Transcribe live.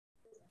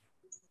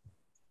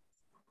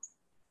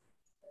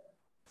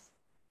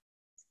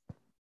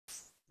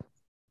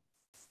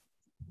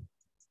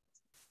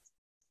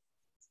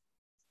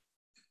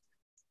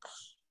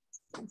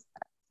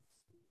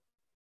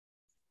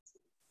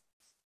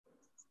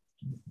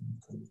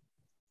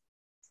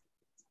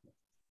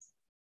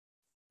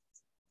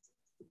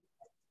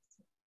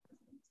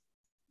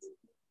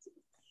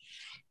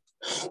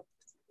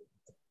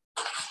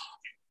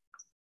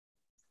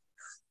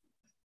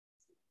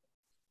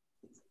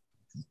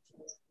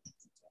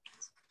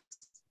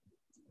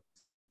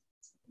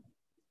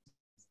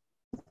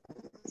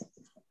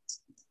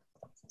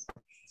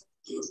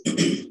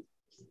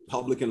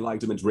Public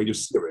Enlightenment Radio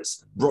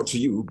Series, brought to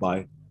you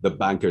by the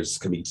Bankers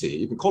Committee.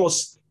 You can call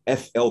us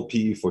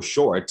FLP for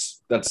short.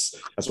 That's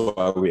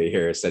why we're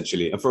here,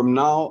 essentially. And from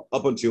now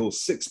up until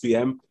 6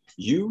 p.m.,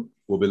 you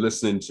will be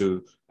listening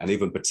to and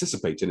even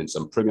participating in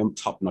some premium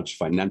top-notch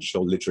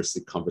financial literacy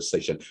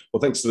conversation.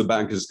 Well, thanks to the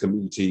Bankers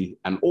Committee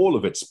and all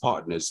of its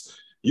partners,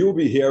 you'll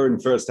be hearing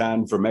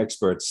firsthand from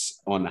experts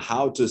on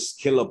how to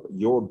scale up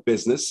your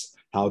business,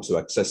 how to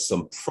access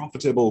some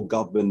profitable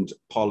government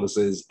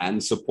policies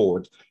and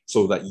support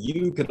so that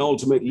you can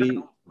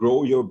ultimately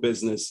grow your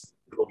business,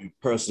 grow your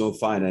personal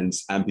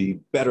finance, and be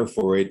better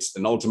for it.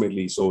 And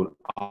ultimately, so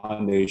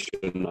our nation,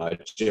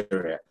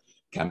 Nigeria,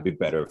 can be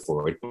better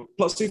for it.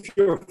 Plus, if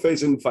you're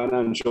facing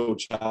financial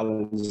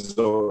challenges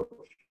or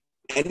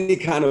any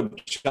kind of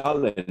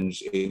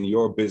challenge in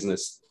your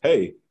business,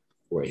 hey,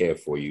 we're here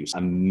for you.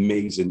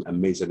 Amazing,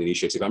 amazing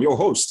initiative. I'm your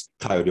host,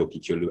 Kayode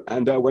Okikiolu,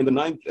 and we're in the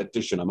 9th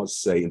edition, I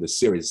must say, in the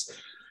series.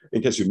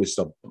 In case you missed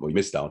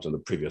out on the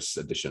previous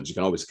editions, you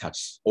can always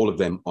catch all of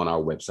them on our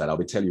website. I'll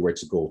be telling you where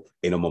to go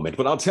in a moment.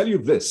 But I'll tell you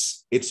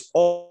this, it's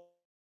all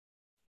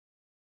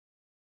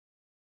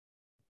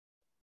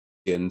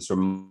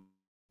from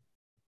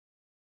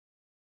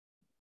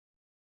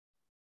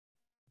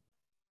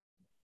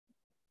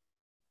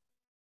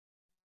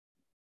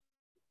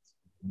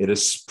it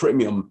is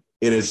premium,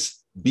 it is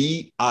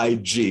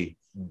BIG,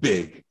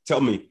 big.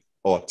 Tell me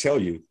or tell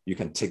you, you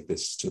can take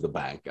this to the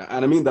bank.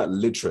 And I mean that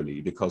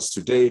literally, because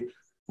today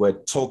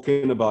we're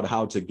talking about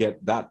how to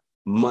get that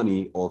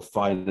money or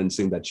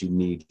financing that you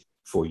need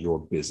for your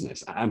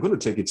business. I'm going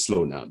to take it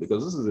slow now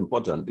because this is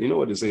important. You know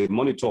what they say,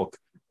 money talk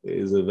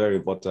is a very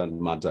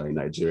important matter in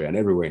Nigeria and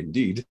everywhere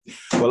indeed.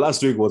 Well,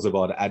 last week was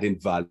about adding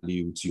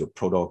value to your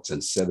products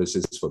and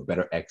services for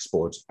better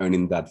exports,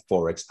 earning that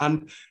Forex.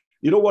 And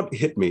you know what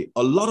hit me?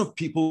 A lot of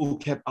people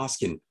kept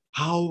asking,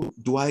 how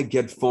do I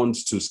get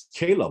funds to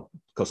scale up?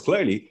 Because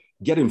clearly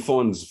getting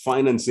funds,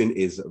 financing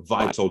is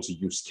vital to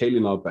you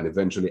scaling up and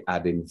eventually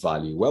adding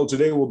value. Well,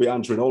 today we'll be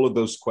answering all of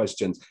those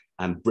questions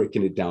and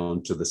breaking it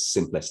down to the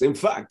simplest. In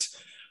fact,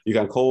 you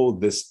can call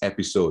this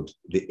episode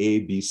the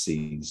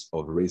ABCs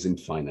of raising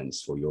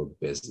finance for your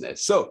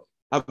business. So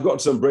I've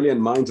got some brilliant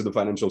minds in the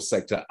financial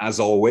sector, as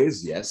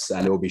always, yes,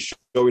 and they'll be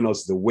showing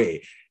us the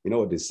way. You know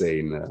what they say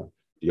in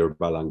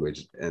Yoruba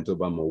language,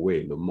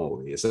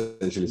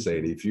 essentially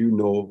saying, if you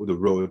know the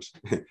road,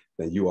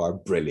 then you are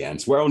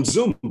brilliant. We're on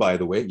Zoom, by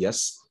the way.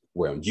 Yes,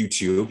 we're on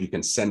YouTube. You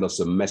can send us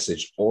a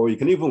message or you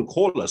can even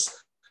call us.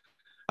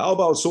 How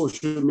about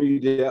social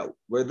media?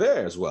 We're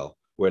there as well.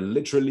 We're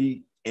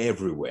literally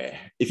everywhere.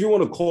 If you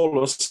want to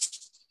call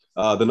us,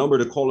 the number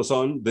to call us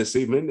on this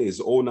evening is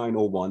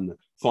 0901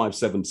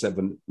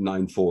 577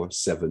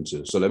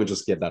 9472. So let me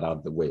just get that out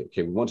of the way.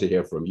 Okay, we want to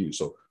hear from you.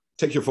 So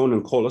take your phone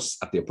and call us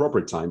at the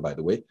appropriate time, by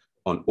the way,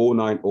 on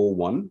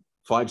 0901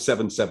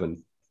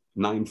 577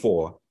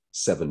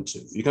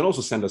 9472. You can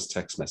also send us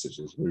text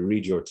messages. We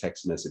read your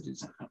text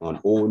messages on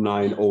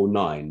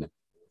 0909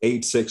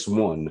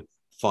 861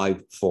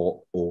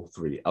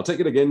 5403. I'll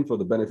take it again for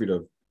the benefit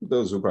of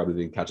those who probably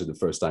didn't catch it the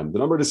first time. The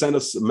number to send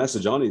us a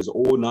message on is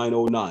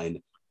 0909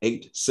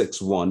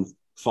 861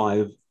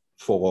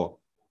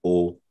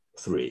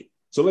 5403.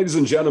 So, ladies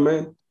and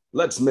gentlemen,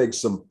 let's make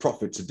some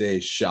profit today,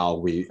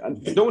 shall we?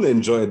 And don't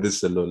enjoy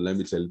this alone. Let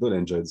me tell you, don't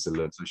enjoy this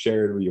alone. So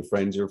share it with your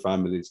friends, your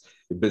families,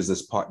 your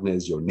business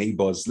partners, your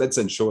neighbors. Let's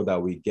ensure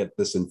that we get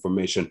this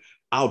information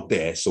out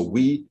there so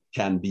we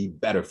can be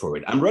better for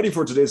it. I'm ready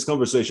for today's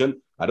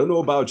conversation. I don't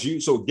know about you,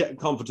 so get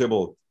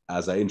comfortable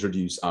as I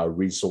introduce our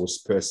resource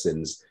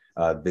persons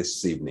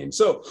this evening.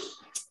 So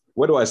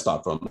where do I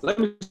start from? Let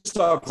me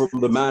start from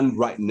the man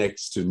right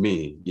next to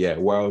me. Yeah,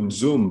 we're on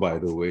Zoom, by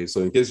the way.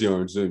 So in case you're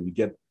on Zoom, you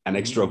get an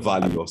extra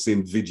value of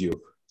seeing video,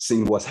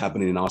 seeing what's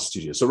happening in our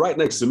studio. So right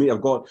next to me,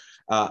 I've got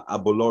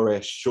Abolore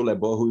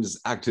Sholebo,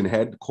 who's acting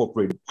head,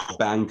 corporate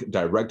bank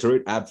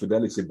directorate at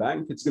Fidelity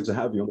Bank. It's good to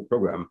have you on the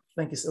program.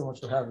 Thank you so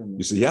much for having me.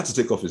 You see, he had to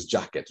take off his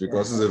jacket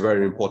because this is a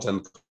very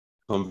important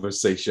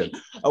conversation.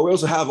 We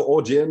also have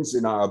audience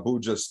in our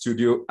Abuja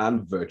studio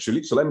and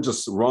virtually. So let me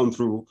just run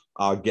through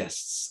our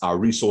guests, our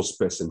resource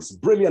persons,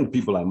 brilliant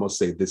people, I must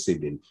say, this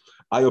evening.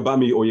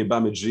 Ayobami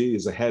Oyebamiji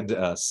is a head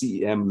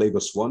CEM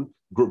Lagos One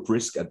Group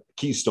Risk at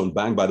Keystone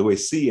Bank. By the way,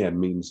 CEM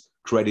means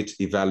Credit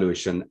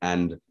Evaluation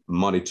and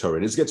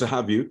Monitoring. It's good to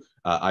have you,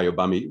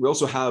 Ayobami. We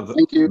also have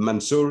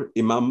Mansour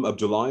Imam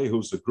Abdullahi,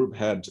 who's the Group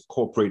Head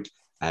Corporate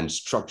and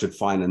Structured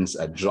Finance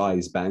at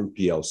Jais Bank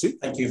PLC.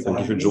 Thank you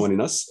for joining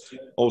us.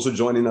 Also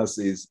joining us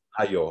is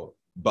Ayo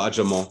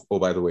Bajamo. Oh,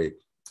 by the way,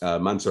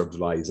 Mansour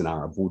Abdullahi is in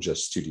our Abuja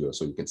studio,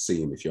 so you can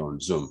see him if you're on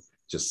Zoom.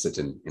 just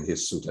sitting in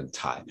his suit and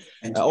tie.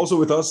 Also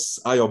with us,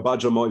 Ayo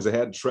Bajamo is the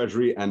head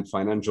Treasury and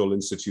Financial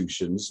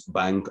Institutions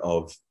Bank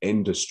of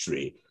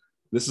Industry.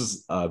 This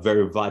is a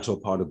very vital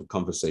part of the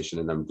conversation,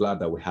 and I'm glad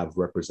that we have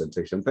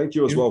representation. Thank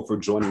you as well for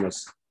joining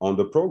us on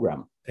the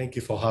program. Thank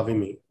you for having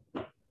me.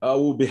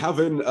 We'll be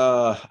having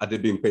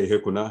Adebimpe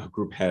Hekuna,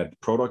 Group Head,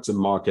 Products and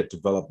Market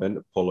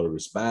Development,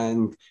 Polaris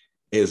Bank,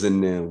 is in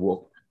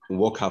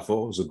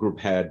Wokafo, who's a Group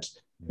Head,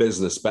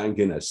 Business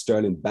Banking at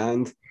Sterling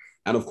Bank,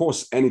 and of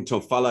course,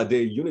 Eniton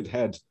Falade, Unit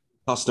Head,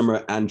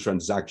 Customer and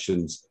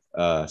Transactions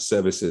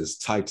Services,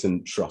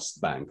 Titan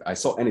Trust Bank. I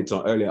saw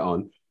Eniton earlier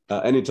on.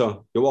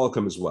 Eniton, you're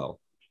welcome as well.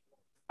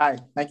 Hi,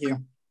 thank you.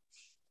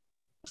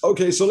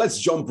 Okay, so let's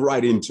jump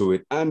right into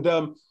it. And,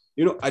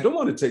 you know, I don't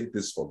want to take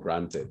this for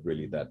granted,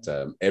 really,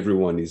 that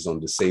everyone is on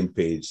the same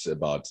page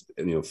about,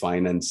 you know,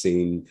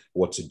 financing,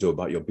 what to do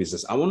about your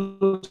business. I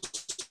want to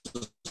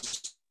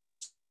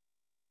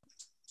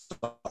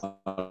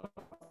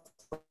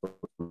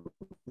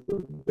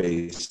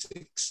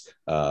basics,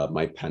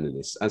 my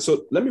panelists. And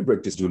so let me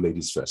break this to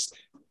ladies first.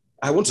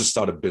 I want to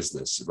start a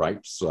business, right?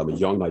 So I'm a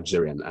young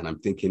Nigerian and I'm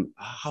thinking,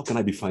 how can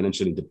I be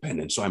financially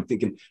independent? So I'm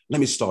thinking, let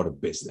me start a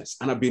business.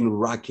 And I've been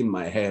racking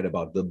my head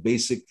about the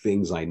basic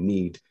things I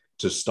need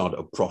to start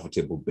a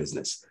profitable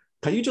business.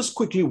 Can you just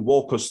quickly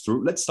walk us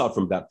through? Let's start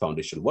from that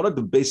foundation. What are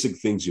the basic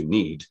things you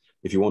need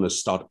if you want to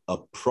start a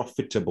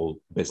profitable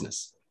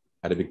business?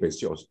 At a big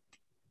base, yours.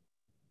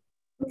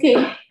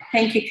 Okay,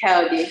 thank you,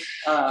 Kaudi,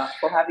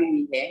 for having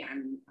me here.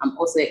 And I'm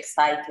also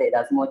excited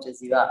as much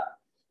as you are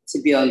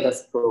to be on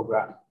this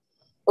program.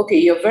 Okay,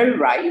 you're very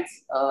right.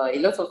 A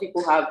lot of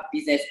people have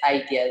business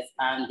ideas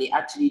and they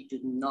actually do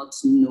not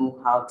know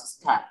how to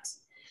start.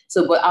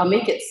 So, but I'll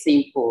make it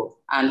simple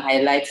and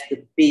highlight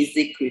the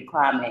basic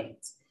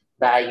requirements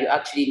that you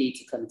actually need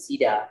to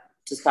consider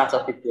to start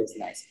up a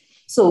business.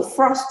 So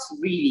first,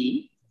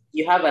 really,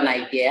 you have an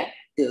idea,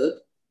 good,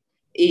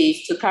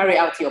 is to carry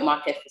out your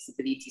market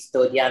feasibility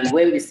study. And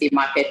when we say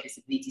market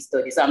feasibility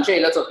study, so I'm sure a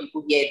lot of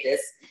people hear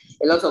this,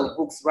 a lot of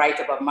books write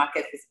about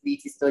market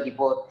feasibility study,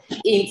 but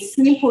in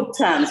simple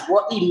terms,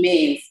 what it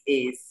means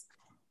is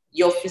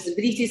your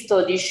feasibility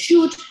study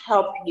should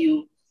help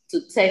you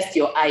to test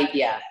your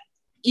idea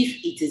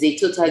if it is a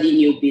totally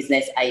new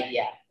business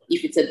idea,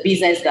 if it's a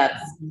business that,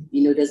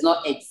 you know, does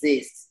not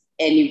exist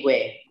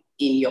anywhere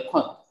in your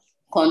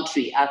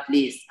country at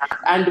least.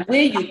 And the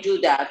way you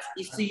do that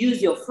is to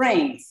use your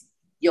friends,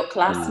 your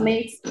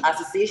classmates,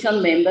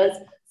 association members,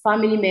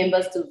 family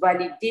members to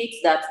validate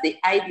that the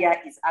idea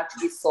is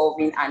actually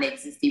solving an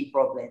existing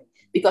problem.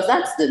 Because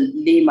that's the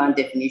layman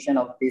definition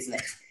of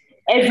business.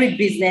 Every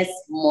business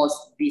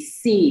must be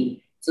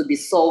seen to be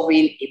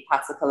solving a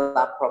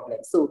particular problem.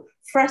 So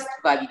first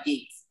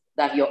validate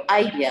that your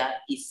idea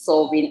is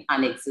solving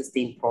an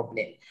existing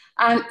problem.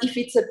 And if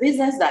it's a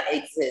business that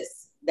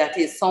exists, that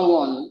is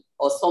someone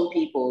or some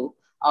people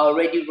are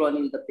already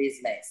running the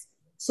business.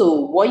 So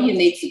what you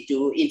need to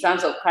do in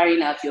terms of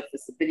carrying out your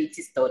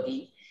feasibility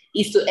study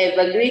is to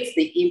evaluate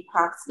the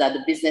impacts that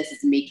the business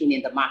is making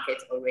in the market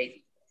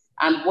already.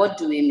 And what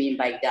do we mean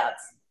by that?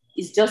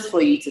 It's just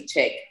for you to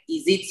check,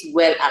 is it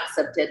well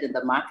accepted in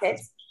the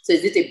market? So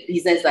is it a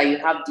business that you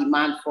have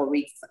demand for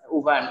it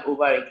over and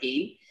over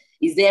again?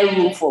 Is there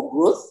room for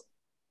growth?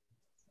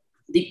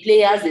 The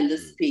players in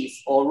this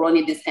space or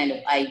running this kind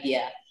of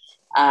idea,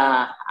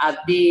 have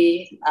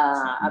they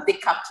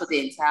captured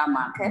the entire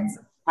market?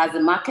 Has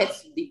the market,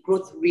 the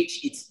growth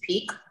reached its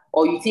peak?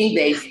 Or you think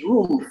there is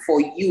room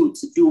for you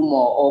to do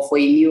more or for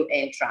a new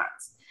entrant?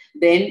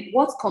 Then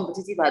what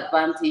competitive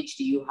advantage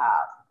do you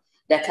have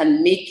that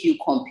can make you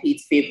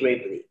compete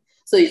favorably?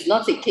 So it's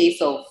not a case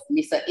of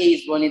Mr. A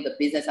is running the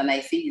business and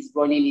I see he's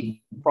running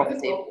it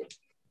profitably.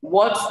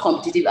 What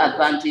competitive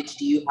advantage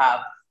do you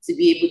have to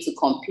be able to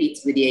compete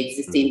with the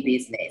existing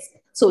business?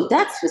 So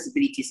that's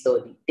feasibility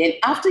study. Then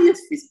after your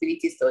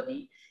feasibility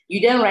study, you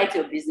then write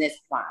your business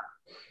plan.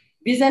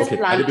 Business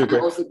plan can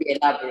also be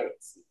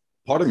elaborate.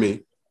 Pardon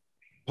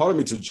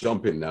me to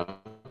jump in now.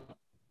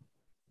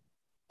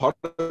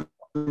 Pardon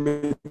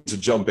me to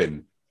jump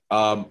in.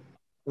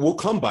 We'll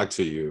come back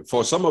to you.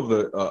 For some of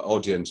the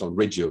audience on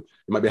radio, you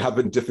might be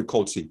having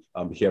difficulty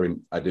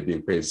hearing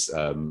Adebimpe's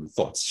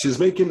thoughts. She's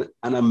making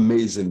an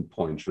amazing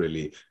point,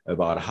 really,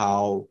 about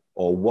how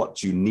or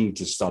what you need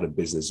to start a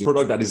business, a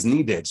product that is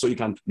needed so you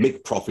can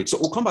make profit. So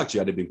we'll come back to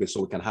you, Adebimpe,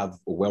 so we can have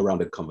a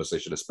well-rounded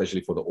conversation,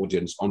 especially for the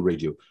audience on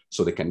radio,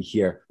 so they can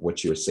hear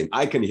what you're saying.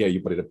 I can hear you,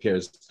 but it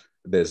appears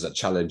there's a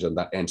challenge on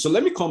that end. So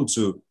let me come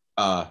to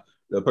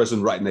the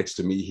person right next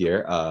to me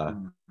here.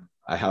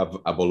 I have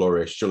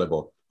Abolore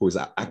Sholebo, who is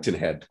acting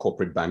head,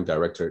 corporate bank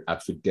director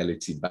at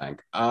Fidelity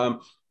Bank.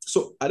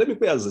 So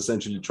Adebimpe has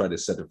essentially tried to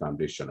set a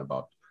foundation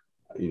about,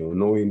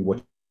 knowing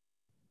what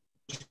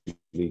you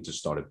need to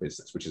start a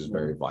business, which is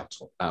very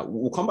vital.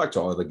 We'll come back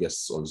to our other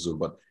guests on Zoom,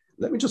 but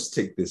let me just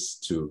take this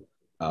to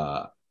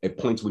a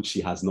point which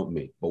she has not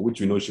made, but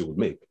which we know she would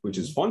make, which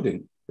is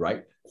funding,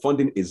 right?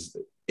 Funding is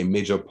a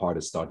major part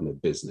of starting a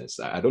business.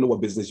 I don't know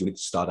what business you need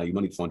to start and you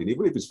don't need funding.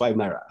 Even if it's 5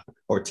 naira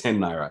or 10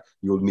 naira,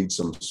 you'll need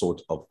some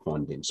sort of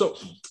funding. So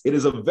it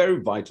is a very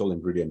vital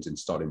ingredient in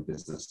starting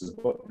businesses.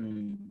 But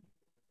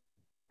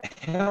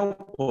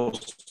help us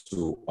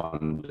to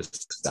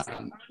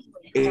understand.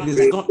 It is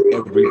not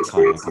every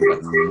time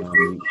that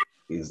money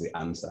is the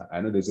answer. I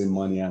know they say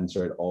money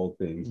answered all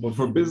things, but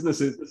for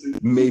businesses,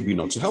 maybe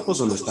not. So help us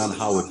understand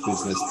how a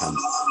business can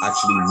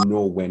actually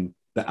know when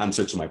the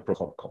answer to my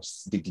product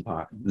costs,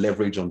 deeper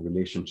leverage on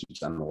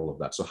relationships and all of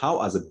that. So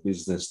how, as a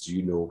business, do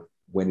you know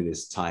when it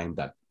is time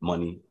that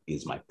money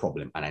is my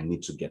problem and I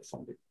need to get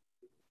funded?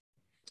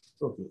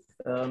 Okay,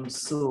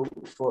 so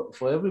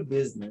for every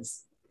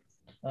business,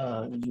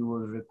 you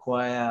will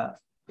require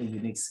a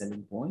unique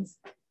selling point.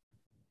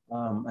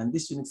 And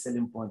this unique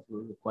selling point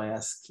will require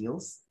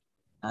skills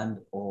and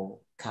or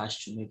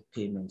cash to make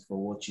payment for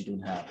what you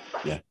don't have.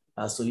 Yeah.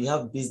 So you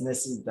have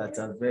businesses that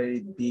are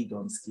very big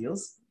on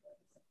skills,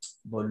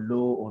 but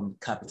low on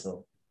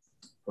capital.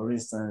 For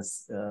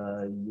instance,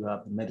 you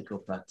have medical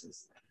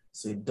practice.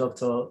 So a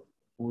doctor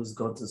who's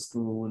gone to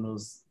school, who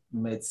knows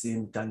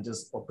medicine, can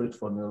just operate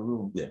from your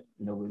room,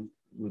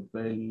 with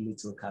very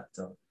little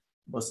capital.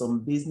 But some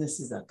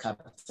businesses are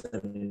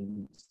capital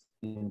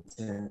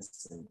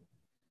intensive.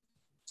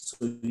 So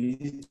you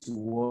need to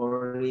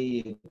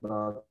worry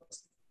about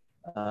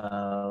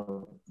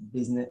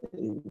business,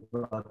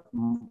 about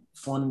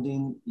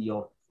funding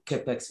your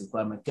CapEx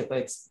requirement.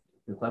 CapEx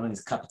requirement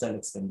is capital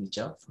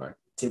expenditure. Right.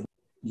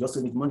 You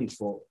also need money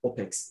for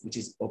OPEX, which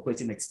is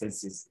operating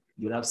expenses.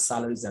 You have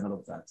salaries and all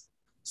of that.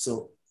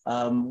 So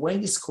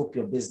when you scope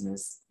your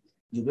business,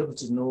 you'll be able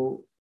to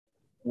know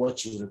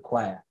what you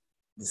require,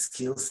 the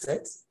skill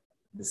set,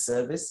 the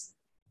service,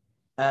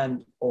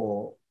 and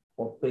or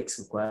OPEX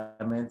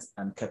requirements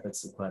and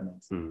CapEx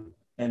requirements.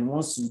 And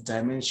once you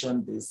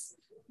dimension this,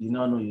 you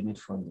now know you need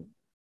funding.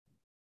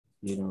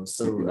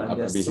 So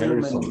I've been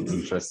hearing some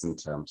interesting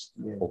terms,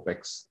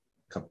 OPEX,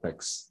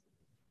 CapEx,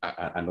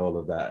 and all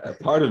of that.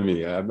 Part of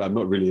me, I'm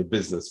not really a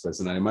business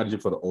person. I imagine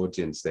for the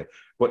audience there.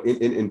 But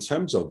in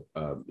terms of,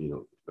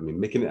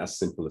 making it as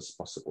simple as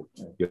possible,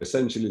 you're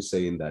essentially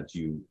saying that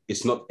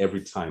it's not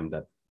every time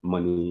that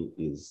money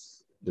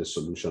is the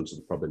solution to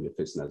the problem you're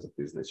facing as a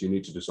business. You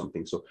need to do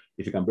something. So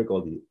if you can break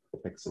all the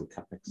OPEX and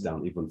CapEx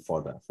down even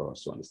further for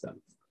us to understand.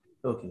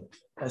 Okay.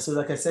 So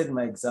like I said in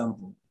my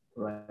example,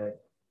 right,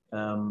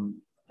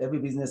 every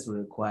business will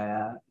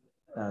require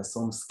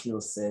some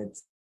skill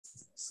sets,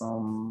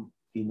 some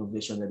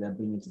innovation that they're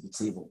bringing to the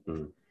table.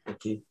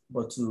 Okay.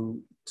 But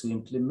to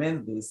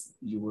implement this,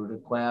 you will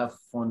require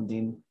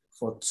funding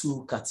for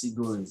 2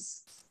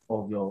 categories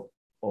of your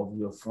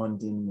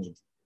funding need.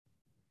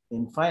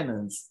 In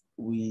finance,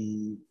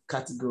 we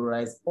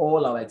categorize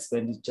all our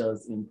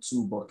expenditures in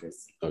 2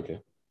 buckets. Okay.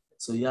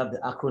 So you have the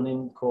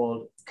acronym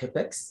called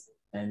CAPEX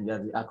and you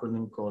have the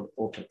acronym called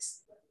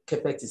OPEX.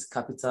 CAPEX is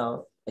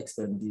capital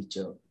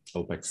expenditure.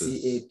 OPEX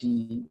is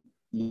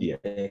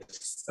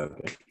CAPEX.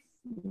 Okay.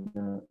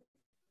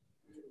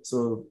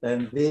 So,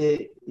 and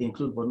they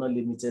include, but not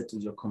limited to,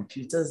 your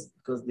computers,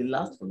 because they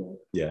last for long.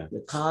 Yeah.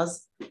 Your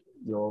cars,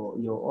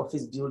 your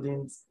office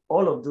buildings,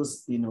 all of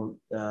those,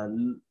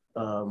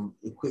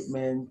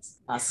 equipment,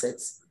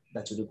 assets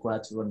that you require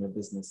to run your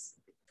business.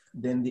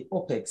 Then the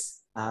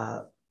OPEX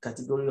are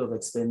category of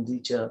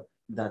expenditure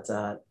that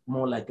are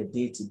more like a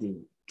day-to-day.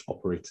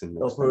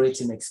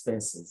 Operating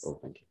expenses. Oh,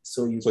 thank you.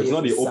 So it's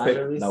not the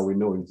salaries. OPEX that we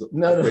know.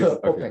 No,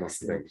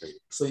 OPEX. Okay.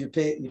 So you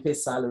pay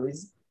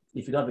salaries.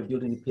 If you don't have a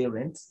building, you pay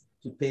rent.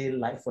 You pay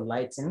for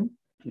lighting.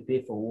 You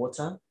pay for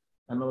water,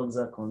 and all of those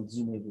are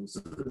consumables. So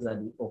those are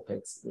the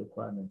OPEX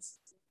requirements.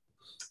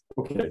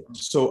 Okay.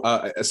 So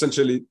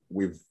essentially,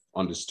 we've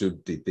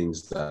understood the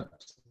things that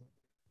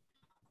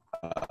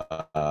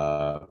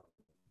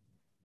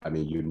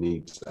you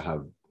need to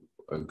have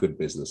a good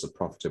business, a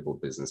profitable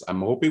business.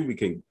 I'm hoping we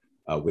can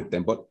with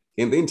them, but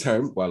in the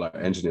interim, while our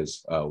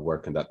engineers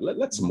work on that,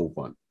 let's move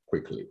on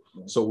quickly.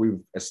 So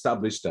we've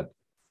established that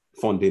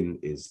funding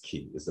is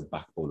key, is the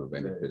backbone of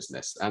any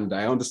business. And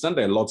I understand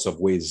there are lots of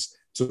ways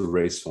to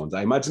raise funds.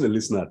 I imagine a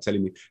listener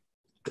telling me,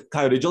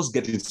 Kyle, they just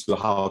get into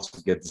how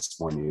to get this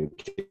money.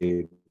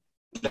 Okay,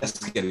 let's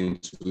get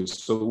into it.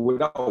 So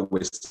without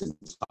wasting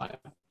time,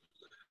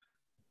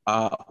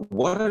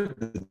 what are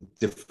the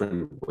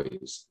different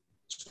ways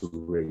to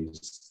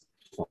raise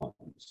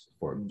funds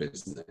for a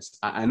business?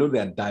 I know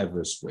there are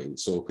diverse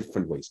ways, so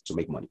different ways to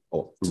make money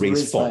or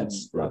raise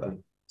funds, rather.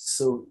 Okay.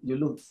 So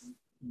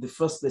the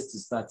first place to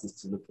start is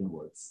to look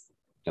inwards.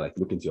 Like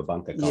look into your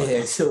bank account.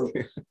 Yeah, so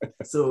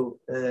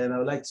and I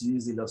would like to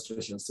use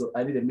illustration. So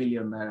I need ₦1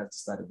 million to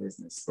start a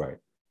business. Right.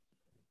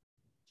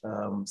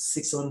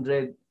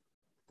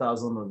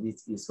 600,000 of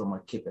it is from my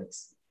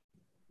CapEx.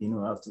 I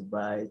have to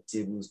buy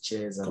tables,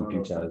 chairs, and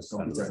computers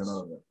and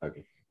all of that.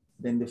 Okay.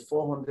 Then the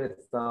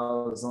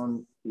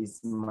 400,000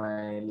 is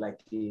my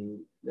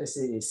let's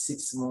say a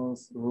 6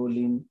 months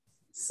rolling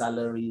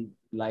salary,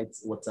 light,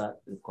 water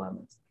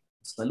requirement.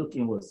 So I look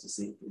inwards to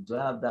see, do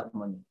I have that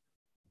money?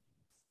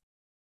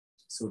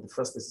 So the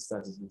first place to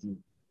start is with you,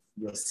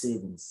 your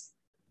savings.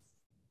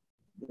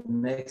 the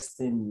next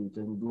thing you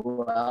can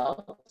go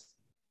out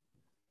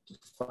to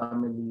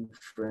family,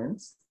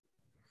 friends.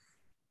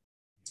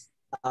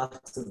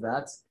 After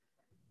that,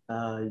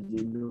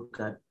 you look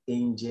at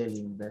angel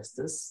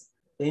investors.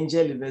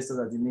 Angel investors,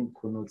 as the name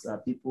connotes, are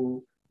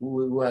people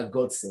who are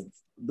God sent.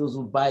 Those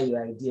who buy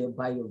your idea,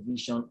 buy your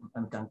vision,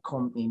 and can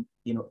come in,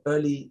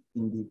 early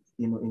in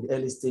the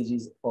early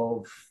stages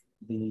of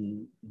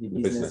the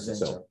business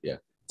venture. Itself, yeah.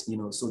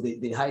 So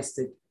the high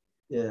stake,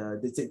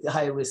 they take the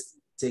high risk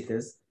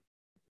takers,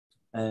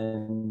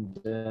 and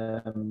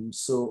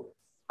so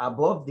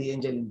above the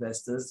angel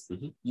investors,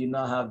 you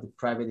now have the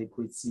private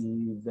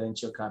equity,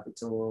 venture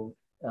capital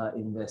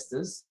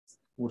investors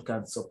who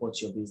can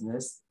support your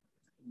business.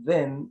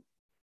 Then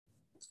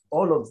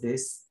all of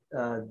this,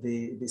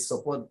 they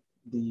support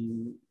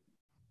the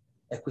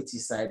equity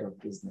side of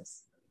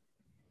business.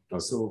 Okay.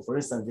 So for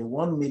instance, the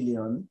 1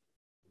 million,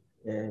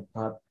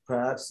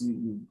 perhaps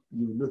you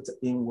looked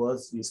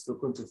inwards, you've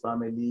spoken to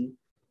family,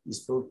 you've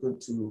spoken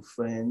to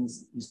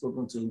friends, you've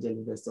spoken to angel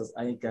investors,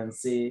 and you can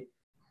say,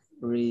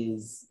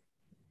 raise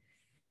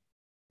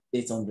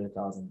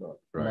 $800,000.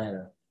 Right.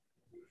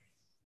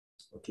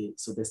 Okay,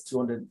 so there's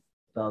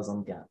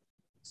 200,000 gap.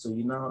 So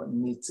you now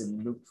need to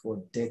look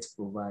for debt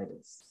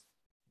providers.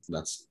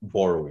 That's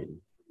borrowing.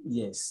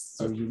 Yes.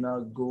 So you now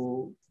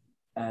go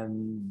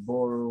and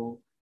borrow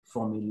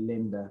from a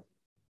lender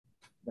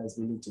that's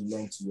willing to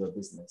lend to your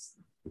business.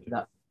 Okay.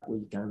 That way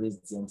you can raise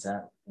the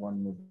entire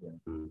 1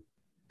 million.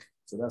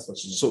 So that's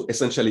what you need. So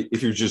essentially,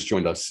 if you just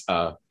joined us,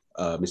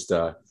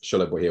 Mr.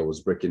 Sholebo here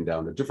was breaking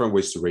down the different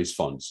ways to raise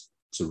funds,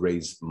 to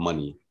raise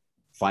money,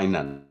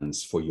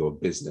 finance for your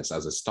business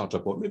as a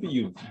startup, or maybe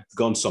you've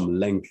gone some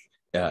length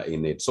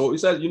in it. So he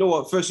said, you know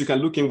what, first you can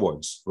look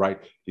inwards, right?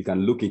 You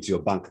can look into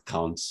your bank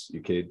accounts.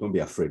 Okay, don't be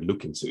afraid,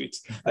 look into it.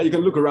 You can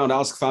look around,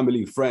 ask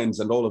family, friends,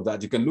 and all of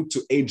that. You can look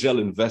to angel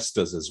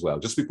investors as well,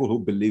 just people who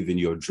believe in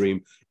your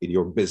dream, in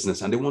your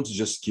business, and they want to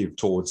just give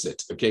towards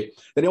it, okay?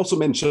 Then he also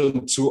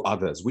mentioned 2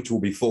 others, which we'll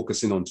be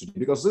focusing on today,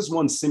 because this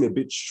one seemed a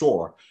bit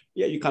sure.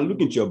 Yeah, you can look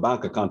into your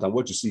bank account and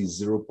what you see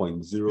is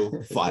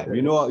 0.05.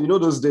 You know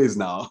those days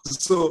now.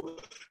 So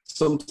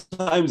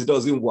sometimes it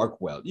doesn't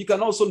work well. You can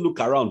also look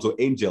around to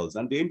angels,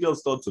 and the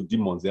angels talk to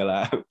demons. They're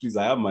like, please,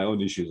 I have my own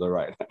issues, all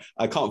right?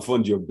 I can't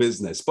fund your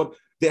business. But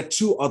there are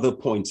 2 other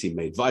points he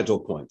made, vital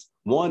points.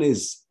 One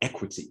is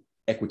equity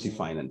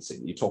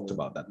financing. You talked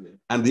about that.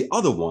 And the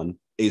other one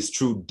is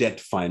through debt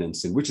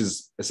financing, which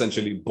is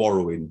essentially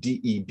borrowing,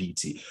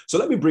 DEBT. So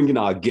let me bring in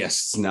our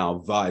guests now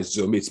via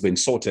Zoom. It's been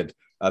sorted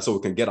so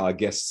we can get our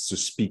guests to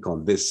speak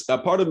on this.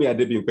 Pardon me,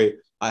 Adebimpe,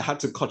 I had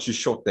to cut you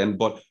short then,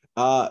 but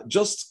I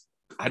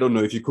don't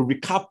know if you could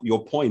recap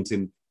your point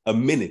in a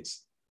minute,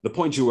 the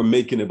point you were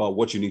making about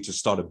what you need to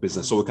start a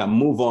business, so we can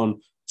move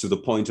on to the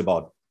point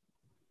about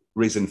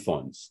raising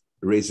funds,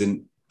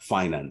 raising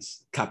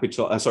finance,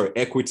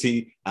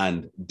 equity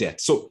and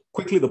debt. So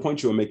quickly, the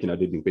point you were making,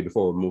 Adebimpe,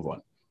 before we move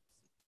on.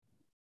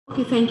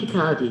 Okay, thank you,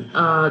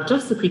 Kaldi.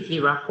 Just to quickly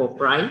wrap up,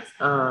 right?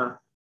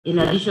 In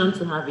addition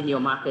to having your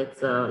market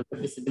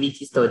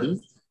feasibility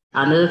studies,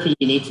 another thing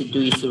you need to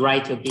do is to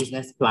write your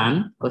business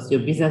plan, because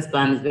your business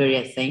plan is very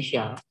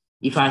essential.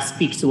 If I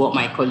speak to what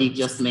my colleague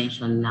just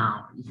mentioned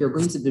now, if you're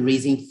going to be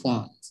raising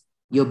funds,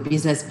 your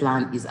business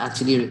plan is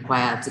actually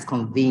required to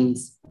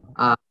convince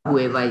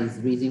whoever is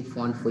raising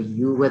funds for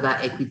you, whether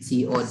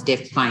equity or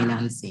debt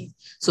financing.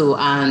 So,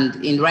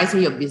 and in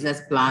writing your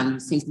business plan,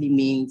 it simply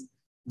means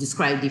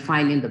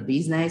defining the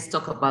business,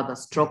 talk about the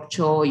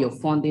structure, your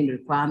funding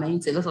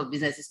requirements. A lot of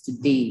businesses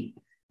today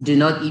do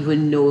not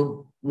even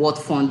know what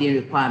funding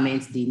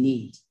requirements they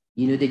need.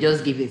 They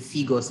just give a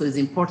figure. So it's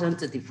important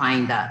to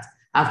define that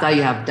after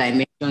you have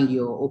dimensioned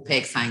your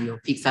OPEX and your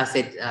fixed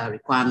asset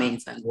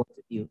requirements and what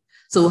to do.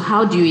 So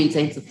how do you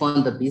intend to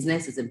fund the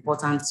business? It's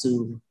important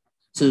to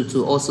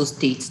also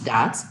state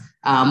that.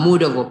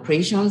 Mode of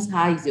operations,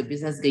 how is your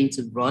business going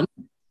to run?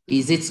 Are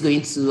you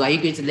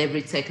going to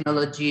leverage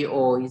technology,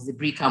 or is the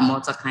brick and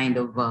mortar kind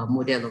of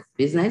model of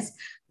business?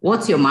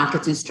 What's your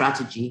marketing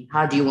strategy?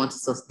 How do you want to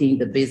sustain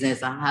the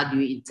business, and how do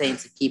you intend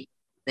to keep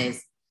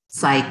this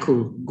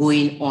cycle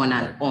going on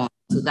and on?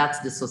 So that's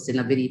the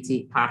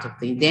sustainability part of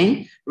things.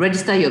 Then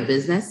register your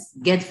business,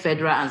 get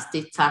federal and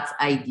state tax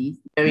ID,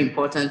 very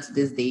important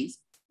these days.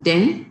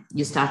 Then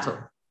you start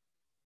up.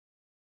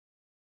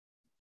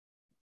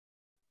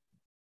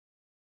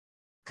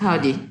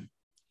 Cody,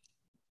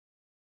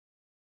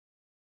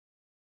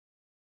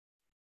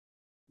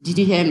 did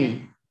you hear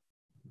me?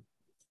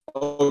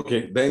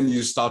 Okay, then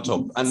you start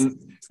up, and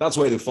that's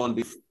where the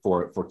funding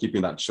for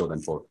keeping that short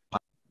and for.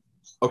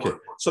 Okay,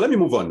 so let me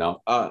move on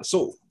now.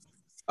 So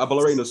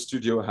Abalore in the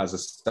studio has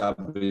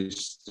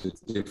established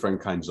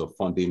different kinds of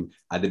funding.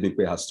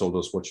 Adebimpe has told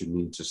us what you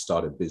need to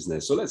start a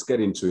business. So let's get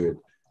into it.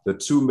 The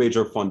 2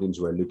 major fundings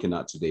we're looking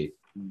at today,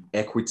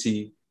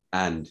 equity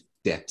and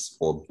debt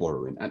or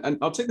borrowing. And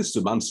I'll take this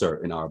to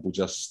Mansur in our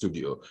Abuja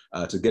studio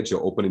to get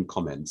your opening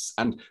comments.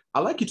 And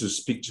I'd like you to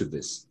speak to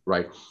this,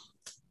 right?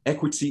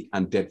 Equity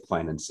and debt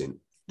financing.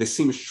 They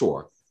seem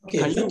sure.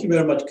 Okay, thank you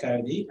very much,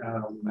 Kylie.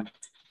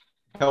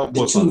 Help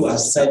the us two are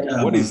said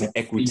what is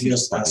equity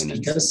previous financing?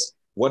 speakers.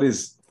 What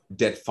is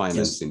debt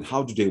financing? Yes.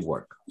 How do they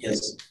work?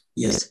 Yes,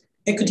 yes.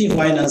 Equity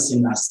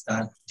financing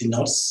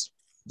denotes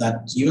that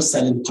you're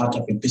selling part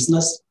of your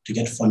business to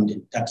get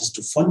funding. That is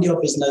to fund your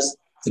business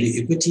through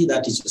equity.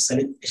 That is you're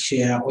selling a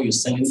share, or you're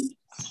selling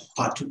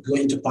part to go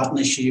into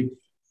partnership,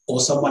 or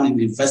someone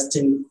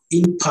investing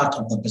in part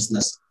of the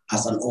business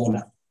as an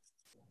owner.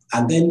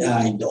 And then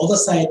the other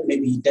side,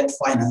 maybe debt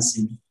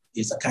financing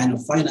is a kind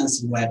of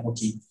financing where,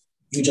 okay,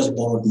 you just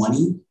borrowed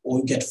money, or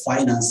you get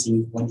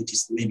financing when it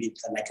is maybe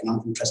like a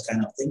non-interest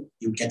kind of thing.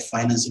 You get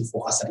financing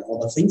for asset and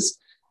other things.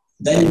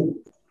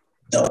 Then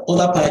the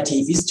other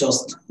party is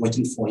just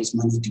waiting for his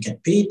money to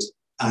get paid,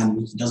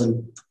 and he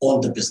doesn't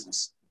own the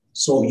business.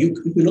 So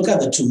if you look at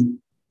the two,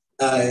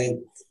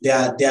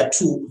 there are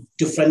two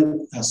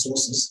different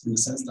sources, in the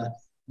sense that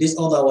this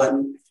other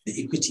one,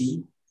 the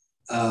equity,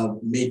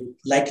 may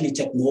likely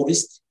take more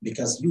risk,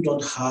 because you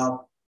don't have,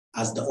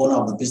 as the owner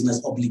of the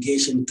business,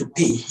 obligation to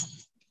pay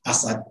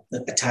as at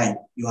a time.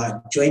 You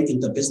are joined in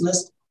the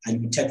business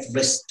and you take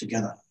risk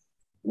together.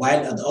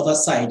 While at the other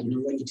side,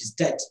 when it is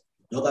debt,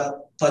 the other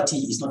party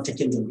is not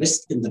taking the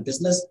risk in the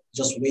business,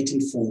 just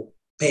waiting for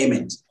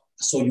payment.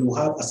 So you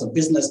have, as a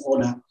business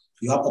owner,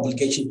 you have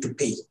obligation to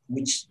pay,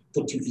 which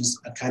put you in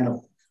a kind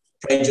of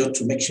pressure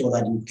to make sure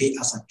that you pay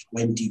as at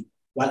when due.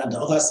 While at the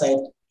other side,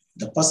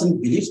 the person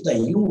believes that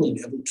you will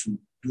be able to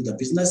do the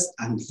business,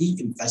 and he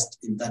invests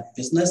in that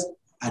business,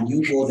 and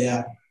you go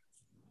there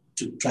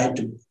to try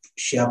to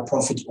share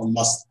profit or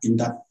loss in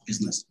that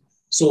business.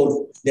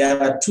 So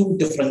there are two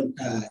different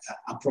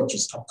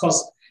approaches. Of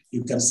course,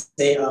 you can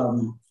say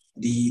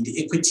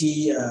the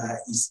equity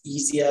is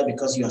easier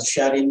because you are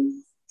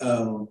sharing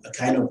a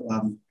kind of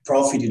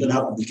profit. You don't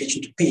have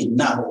obligation to pay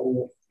now,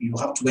 or you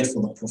have to wait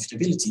for the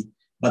profitability.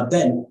 But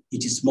then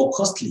it is more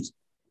costly,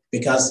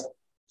 because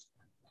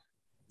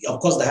of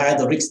course, the higher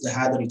the risk, the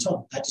higher the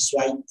return. That is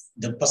why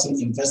the person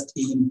invests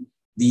in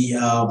the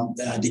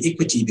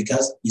equity,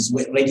 because he's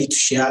ready to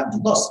share the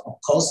loss. Of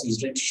course,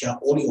 he's ready to share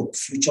all your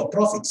future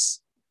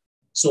profits.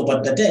 So,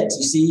 but the debt,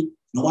 you see,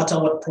 no matter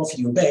what profit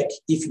you make,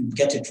 if you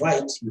get it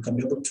right, you can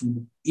be able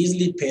to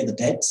easily pay the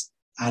debt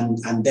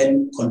and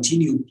then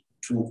continue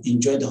to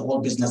enjoy the whole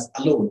business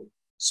alone.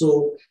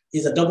 So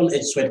it's a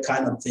double-edged sword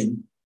kind of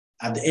thing.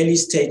 At the early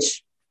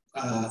stage,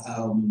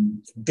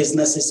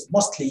 businesses,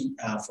 mostly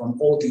from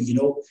all the,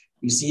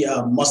 you see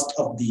most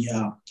of the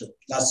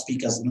last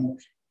speakers,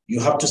 you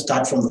have to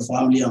start from the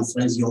family and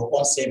friends, your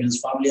own savings,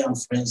 family and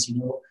friends,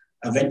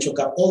 venture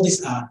cap, all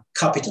these are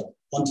capital.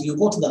 Until you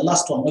go to the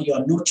last one where you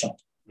are nurtured,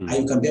 and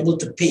you can be able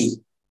to pay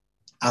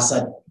as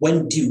a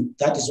when due.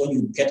 That is when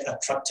you get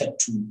attracted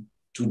to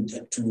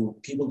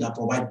people that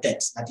provide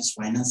debts, that is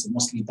financing,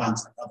 mostly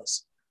banks and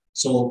others.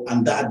 So,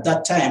 and at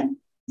that time,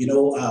 you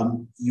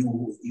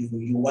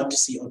want to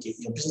see, okay,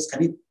 your business,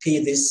 can it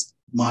pay this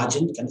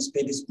margin? Can it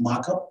pay this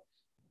markup?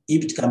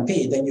 If it can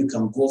pay, then you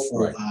can go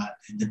for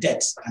the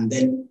debts. And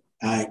then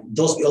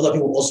those other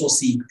people also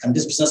see, can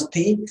this business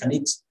pay? Can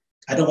it?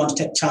 I don't want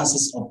to take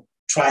chances of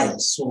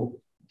trials. So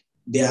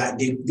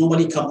they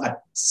normally come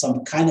at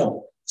some kind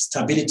of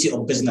stability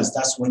of business.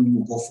 That's when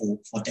you go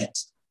for debt.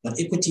 But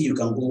equity, you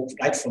can go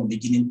right from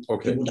beginning.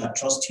 Okay. People that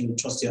trust you,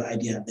 trust your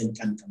idea, then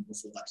can go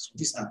for that. So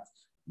these are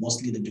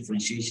mostly the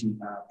differentiation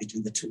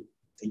between the two.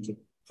 Thank you.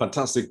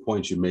 Fantastic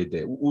point you made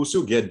there. We'll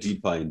still get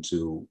deeper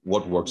into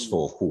what works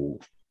for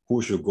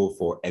who should go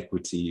for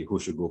equity, who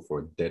should go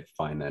for debt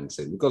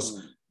financing,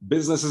 because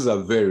businesses are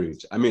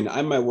varied. I mean,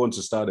 I might want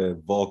to start a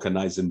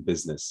vulcanizing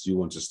business. You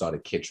want to start a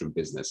catering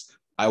business.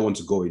 I want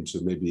to go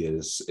into maybe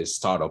a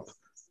startup,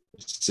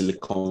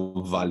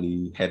 Silicon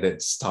Valley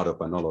headed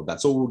startup and all of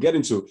that. So we'll get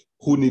into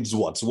who needs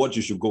what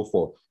you should go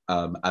for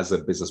as a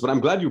business. But I'm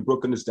glad you've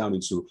broken this down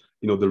into,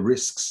 the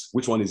risks,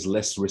 which one is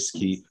less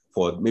risky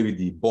for maybe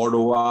the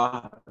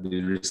borrower,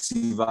 the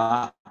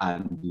receiver,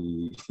 and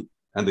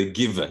the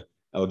giver,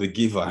 or the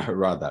giver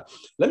rather.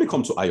 Let me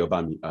come to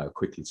Ayobami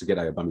quickly to get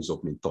Ayobami's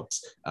opening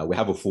thoughts. We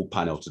have a full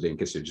panel today in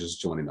case you're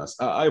just joining us.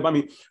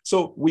 Ayobami,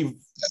 so we've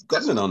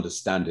gotten an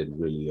understanding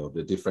really of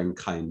the different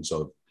kinds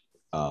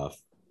of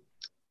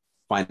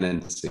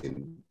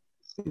financing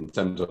in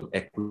terms of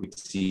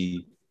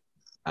equity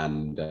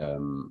and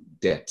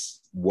debt,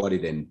 what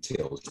it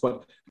entails.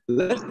 But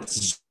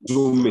let's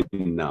zoom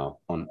in now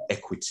on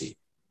equity,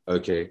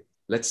 okay?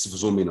 Let's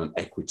zoom in on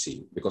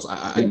equity, because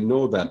I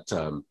know that,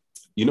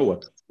 you know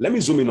what? Let me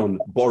zoom in on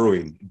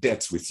borrowing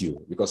debt with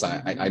you, because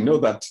I know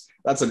that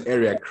that's an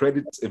area,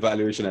 credit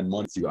evaluation and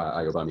money,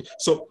 Ayobami.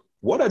 So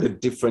what are the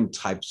different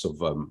types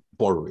of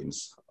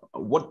borrowings?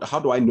 How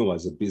do I know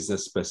as a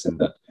business person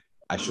that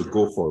I should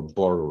go for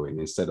borrowing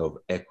instead of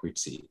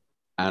equity?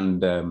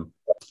 And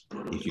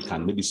if you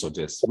can maybe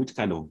suggest, which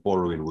kind of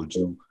borrowing would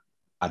you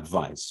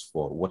advise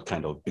for what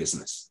kind of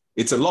business?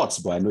 It's a lot,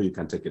 but I know you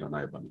can take it on,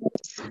 Ayobami.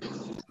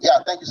 Yeah,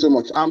 thank you so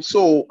much.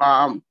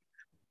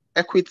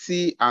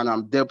 Equity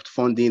and debt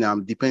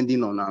funding,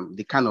 depending on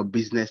the kind of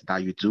business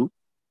that you do,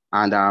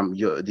 and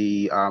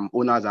the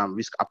owner's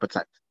risk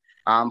appetite.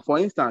 For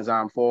instance,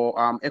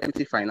 for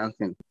equity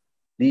financing,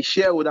 the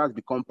shareholders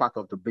become part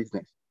of the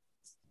business.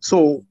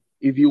 So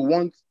if you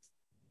want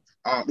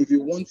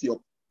your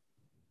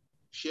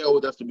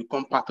shareholders to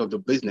become part of the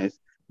business,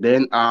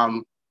 then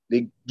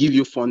they give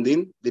you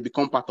funding, they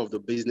become part of the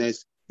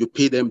business, you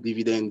pay them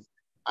dividends,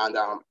 and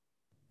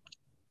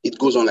it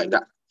goes on like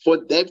that. For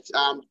debt,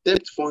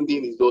 debt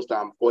funding is just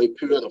for a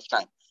period of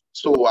time.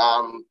 So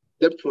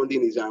debt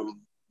funding is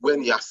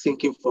when you are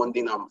seeking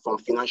funding from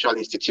financial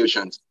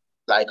institutions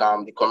like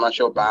the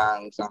commercial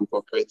banks and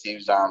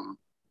cooperatives,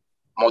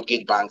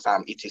 mortgage banks,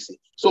 etc.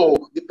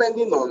 So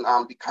depending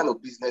on the kind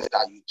of business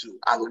that you do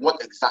and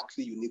what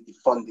exactly you need the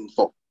funding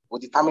for, will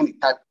determine the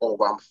type of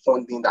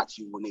funding that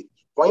you will need.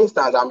 For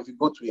instance, if you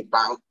go to a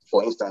bank,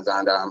 for instance,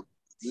 and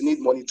you need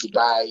money to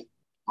buy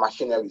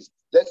machineries.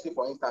 Let's say,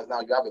 for instance,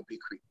 now you have a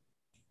bakery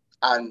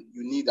and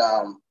you need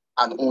an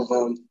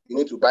oven, you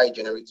need to buy a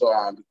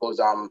generator because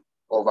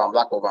of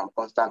lack of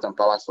constant and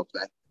power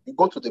supply. You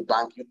go to the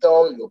bank, you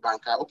tell your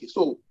banker, okay,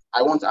 so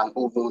I want an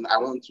oven, I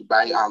want to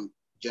buy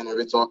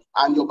generator,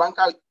 and your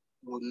banker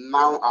will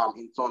now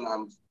in turn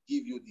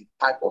give you the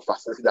type of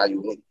facility that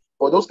you need.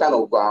 For those kind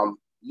of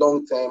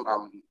long-term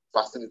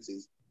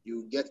facilities,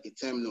 you get a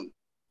term loan.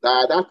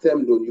 Now that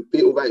term loan you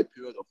pay over a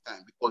period of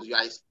time because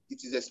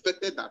it is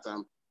expected that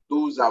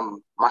those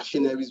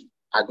machineries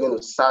are going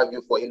to serve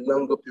you for a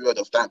longer period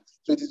of time.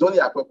 So it is only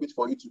appropriate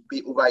for you to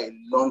pay over a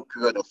long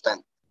period of time.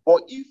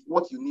 Or if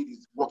what you need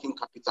is working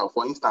capital,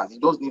 for instance,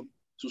 you just need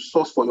to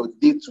source for your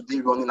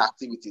day-to-day running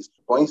activities.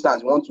 For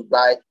instance, you want to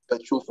buy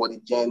petrol for the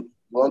gen,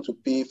 you want to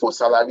pay for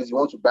salaries, you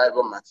want to buy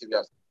raw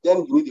materials,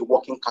 then you need a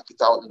working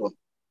capital loan.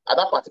 At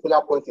that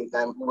particular point in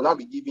time, we will now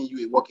be giving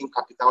you a working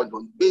capital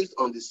loan based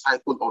on the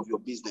cycle of your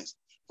business.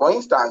 For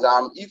instance,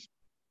 if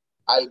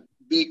I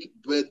bake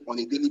bread on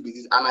a daily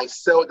basis and I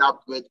sell that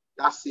bread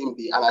that same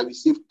day and I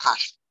receive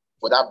cash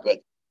for that bread,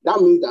 that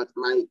means that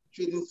my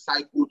trading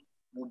cycle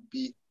would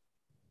be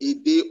a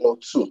day or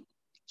two.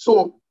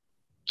 So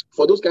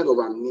for those kind of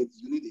needs,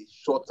 you need a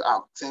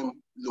short-term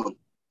loan.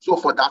 So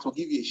for that, we'll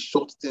give you a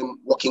short-term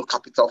working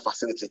capital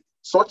facility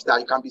such that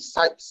you can be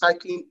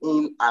cycling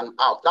in and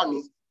out. That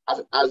means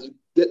as you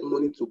get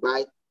money to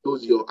buy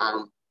those your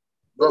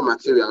raw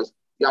materials,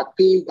 you are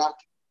paying back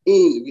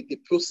in with the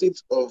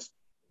proceeds of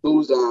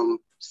those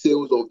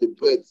sales of the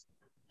bread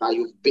that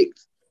you've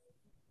baked.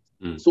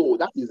 So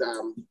that is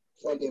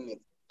funding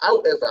it.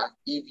 However,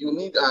 if you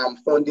need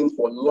funding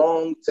for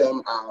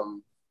long-term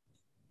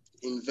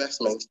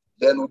investment,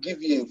 then we'll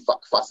give you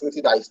a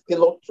facility that is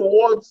tailored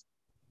towards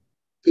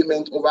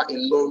payment over a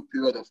long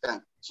period of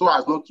time, so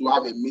as not to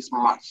have a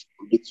mismatch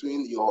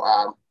between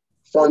your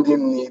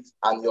funding needs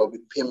and your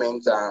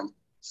repayment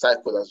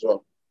cycle as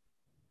well.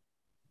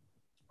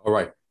 All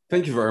right.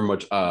 Thank you very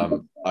much,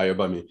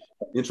 Ayobami.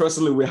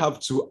 Interestingly, we have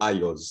two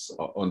Ayos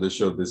on the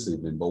show this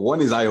evening, but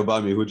one is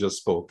Ayobami who just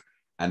spoke,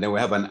 and then we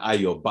have an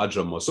Ayo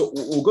Badramo. So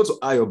we'll go to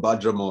Ayo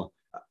Badramo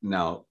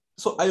now.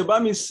 So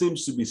Ayobami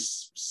seems to be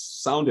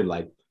sounding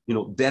like,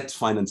 debt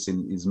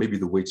financing is maybe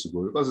the way to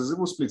go because it's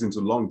even split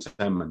into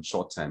long-term and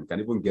short-term, can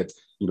even get,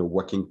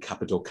 working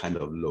capital kind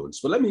of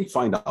loans. But let me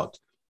find out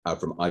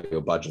from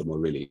Ayo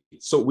Badramo really.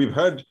 So we've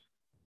heard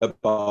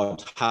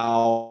about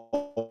how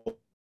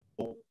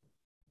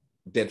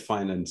debt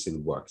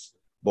financing works,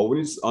 but we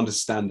need to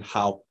understand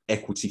how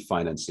equity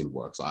financing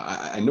works.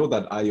 I know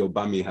that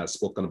Ayobami has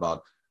spoken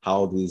about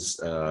how these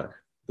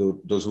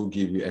those who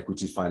give you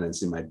equity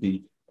financing might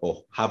be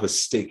or have a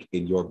stake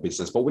in your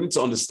business, but we need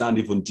to understand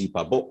even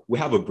deeper. But we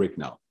have a break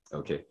now.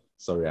 Okay,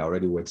 sorry, I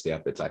already whet the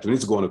appetite. We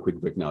need to go on a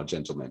quick break now,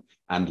 gentlemen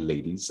and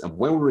ladies. And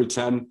when we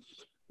return,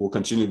 we'll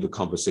continue the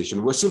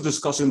conversation. We're still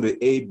discussing the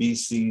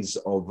ABCs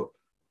of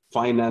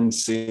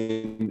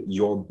financing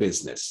your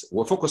business.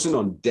 We're focusing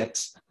on debt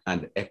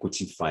and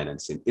equity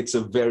financing. It's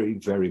a very,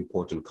 very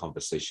important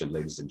conversation,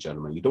 ladies and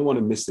gentlemen. You don't want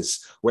to miss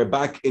this. We're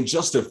back in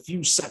just a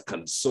few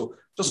seconds. So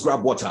just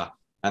grab water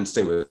and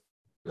stay with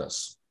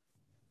us.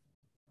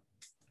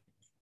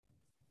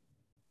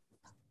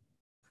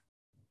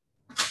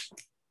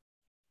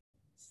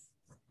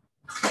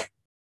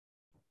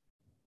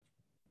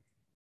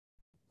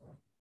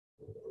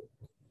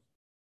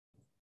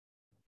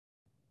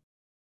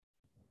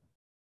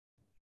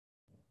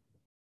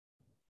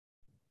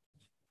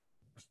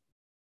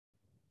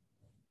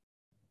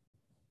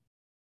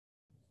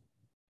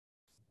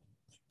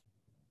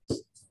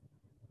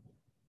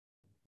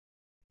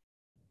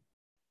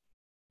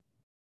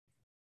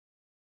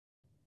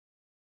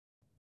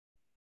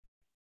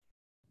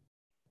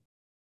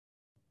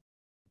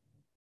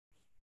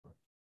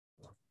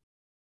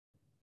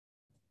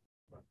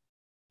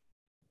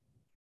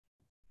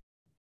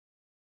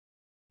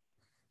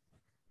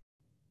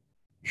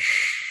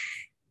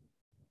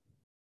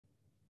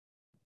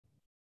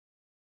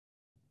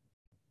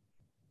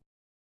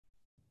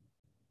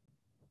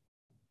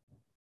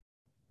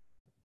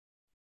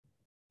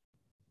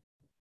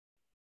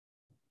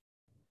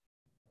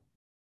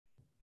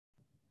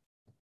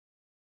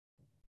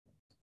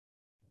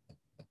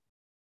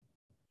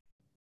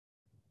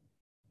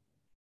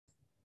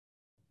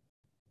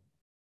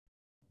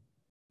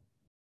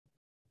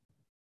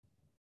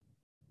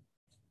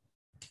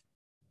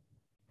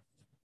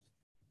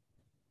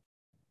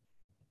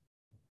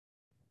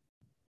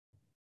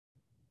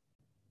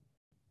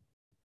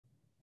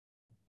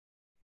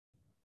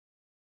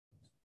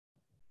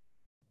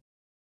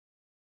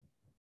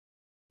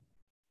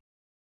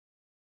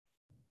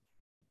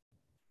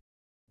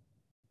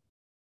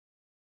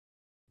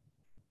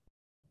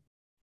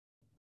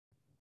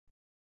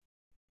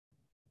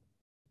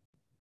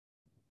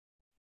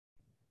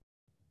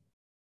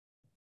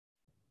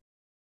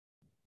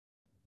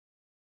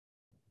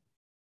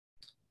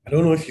 I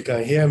don't know if you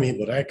can hear me,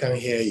 but I can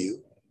hear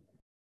you.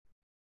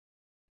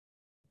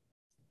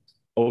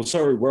 Oh,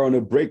 sorry, we're on a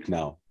break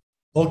now.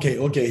 Okay,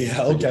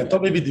 yeah, okay. I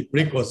thought maybe the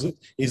break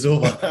is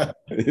over.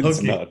 It's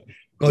Okay, not.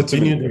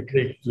 continue the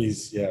break,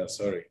 please. Yeah,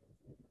 sorry.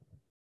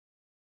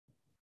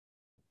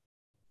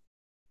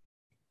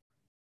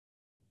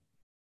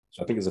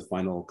 So I think it's a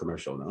final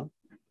commercial now.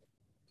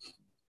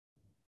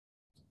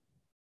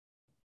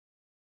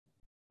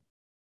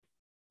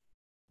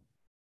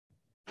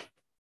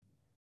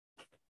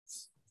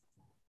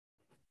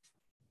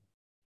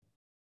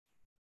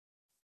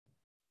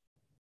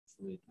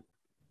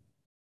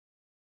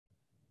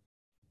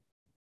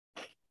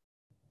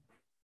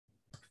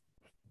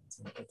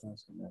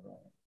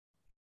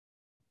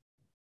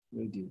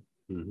 Radio.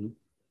 Mm-hmm.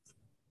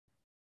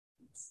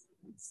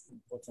 It's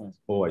important.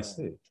 Oh, I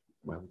see.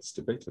 Well, it's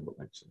debatable,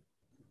 actually.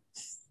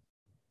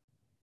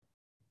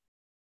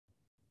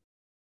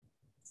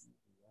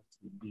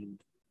 Build.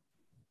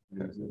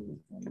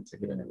 Can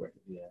take it anywhere.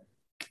 Yeah.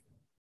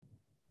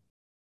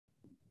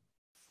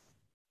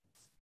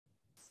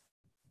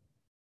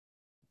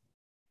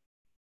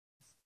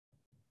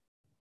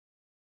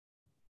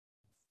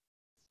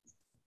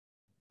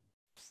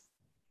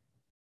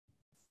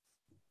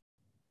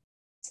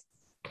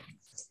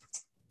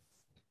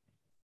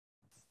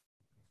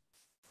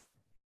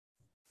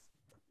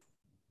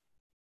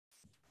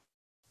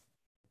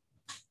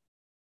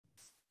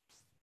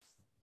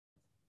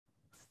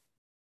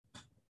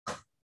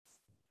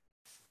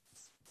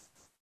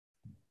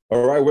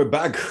 All right, we're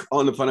back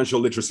on the Financial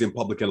Literacy and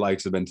Public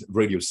Enlightenment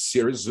radio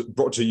series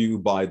brought to you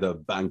by the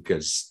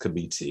Bankers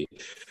Committee.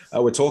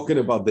 We're talking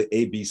about the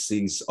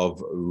ABCs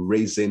of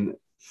raising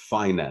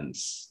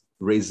finance,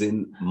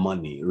 raising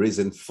money,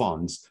 raising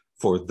funds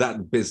for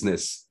that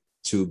business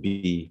to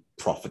be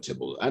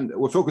profitable. And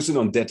we're focusing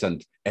on debt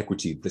and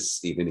equity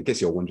this evening. In case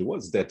you're wondering,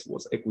 what's debt,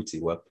 what's equity?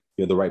 Well,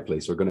 you're in the right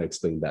place. We're going to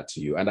explain that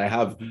to you. And I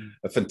have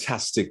a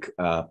fantastic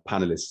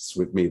panelists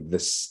with me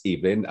this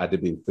evening.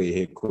 Adibin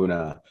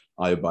Kuna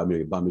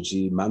Ayobami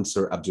Bamiji,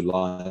 Mansur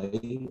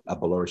Abdullahi,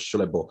 Abolore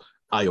Shulebo,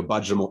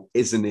 Ayobajamo,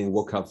 Izini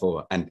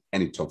Wokafo, and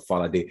Eniton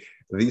Falade.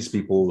 These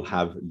people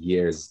have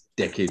years,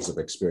 decades of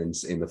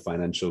experience in the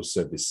financial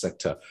service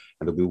sector,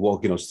 and they'll be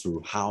walking us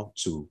through how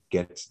to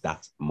get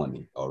that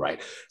money. All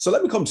right. So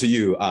let me come to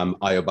you,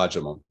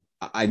 Ayobajamo.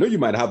 I know you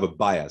might have a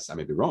bias, I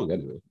may be wrong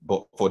anyway,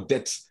 but for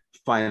debt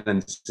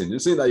financing, you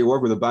say that you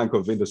work with the Bank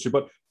of Industry,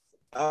 but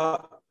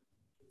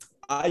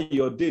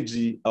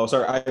Ayobami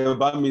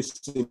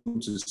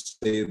seems to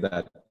say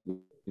that,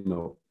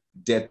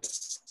 debt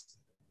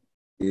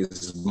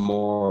is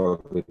more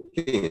of a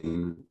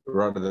thing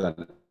rather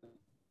than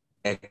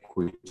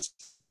equity.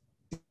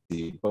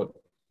 But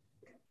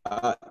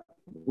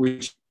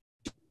with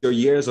your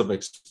years of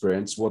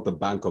experience, what the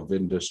Bank of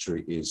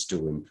Industry is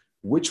doing,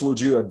 which would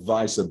you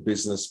advise a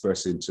business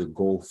person to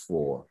go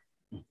for?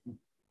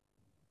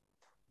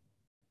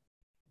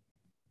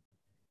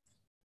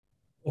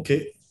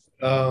 Okay.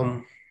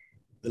 The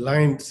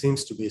line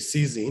seems to be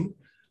ceasing.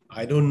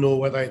 I don't know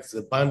whether it's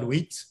the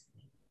bandwidth.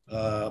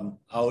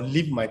 I'll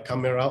leave my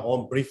camera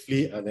on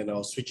briefly and then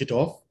I'll switch it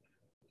off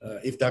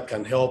if that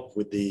can help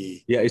with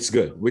the... Yeah, it's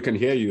good. We can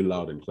hear you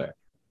loud and clear.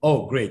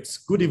 Oh, great.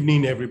 Good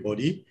evening,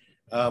 everybody.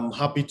 I'm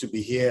happy to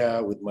be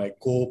here with my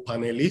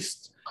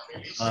co-panelists.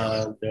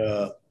 And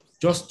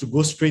just to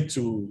go straight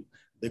to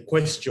the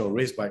question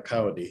raised by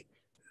Coyote,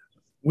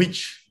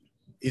 which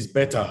is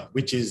better,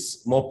 which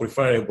is more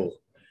preferable?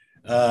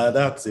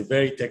 That's a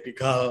very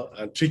technical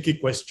and tricky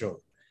question.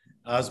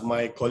 As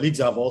my colleagues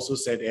have also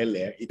said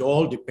earlier, it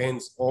all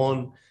depends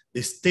on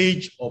the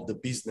stage of the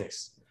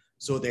business.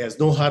 So there's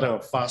no hard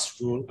and fast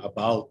rule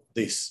about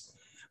this.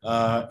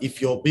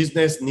 If your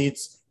business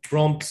needs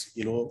prompt,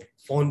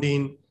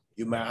 funding,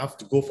 you might have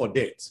to go for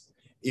debt.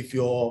 If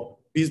your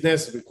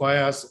business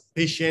requires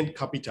patient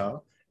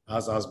capital,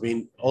 as has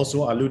been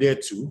also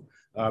alluded to,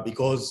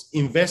 because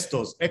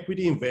investors,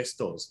 equity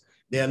investors,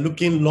 they are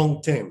looking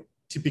long-term,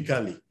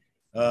 typically,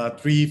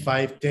 3,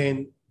 5,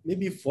 10,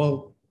 maybe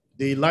for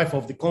the life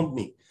of the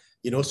company.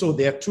 So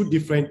there are two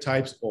different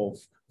types of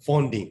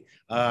funding.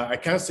 I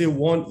can't say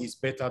one is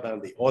better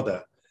than the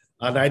other.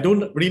 And I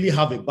don't really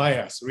have a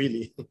bias,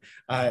 really.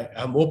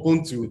 I'm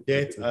open to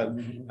debt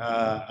and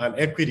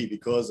equity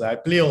because I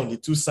play on the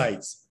two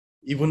sides,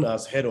 even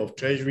as head of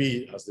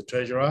treasury, as the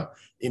treasurer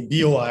in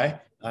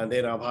BOI. And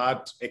then I've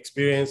had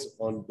experience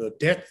on the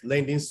debt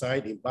lending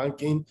side in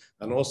banking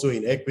and also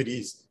in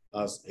equities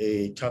as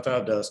a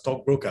chartered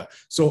stockbroker.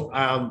 So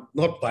I'm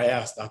not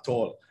biased at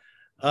all.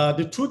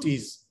 The truth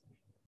is,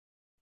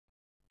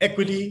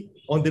 equity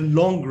on the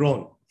long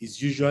run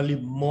is usually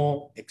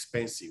more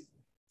expensive.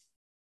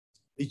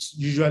 It's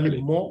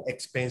usually more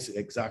expensive,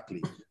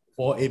 exactly,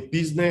 for a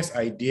business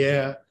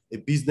idea, a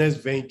business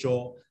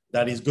venture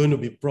that is going to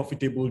be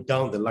profitable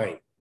down the line.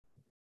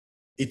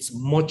 It's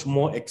much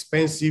more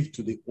expensive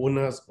to the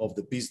owners of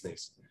the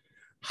business.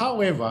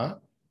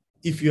 However,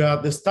 if you're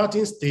at the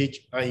starting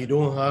stage and you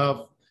don't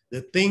have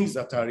the things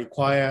that are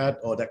required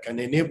or that can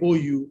enable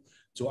you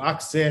to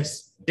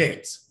access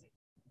debt,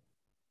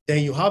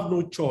 then you have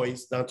no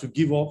choice than to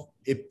give up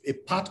a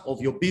part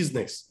of your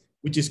business,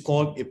 which is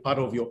called a part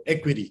of your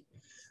equity.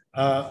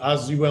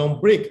 As we were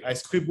on break, I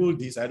scribbled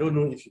this. I don't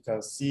know if you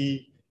can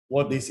see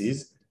what this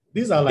is.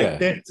 These are like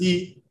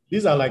 30,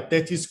 these are like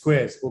 30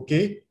 squares,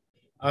 okay?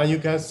 And you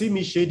can see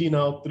me shading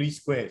out 3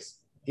 squares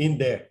in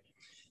there.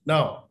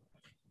 Now,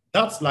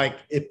 that's like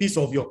a piece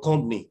of your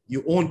company.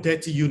 You own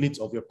 30 units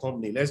of your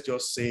company. Let's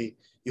just say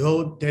you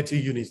own 30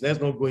 units. Let's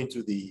not go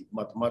into the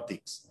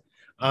mathematics.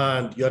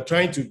 And you're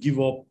trying to give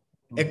up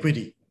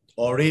equity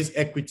or raise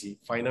equity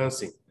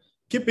financing.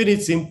 Keeping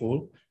it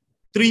simple,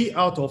 3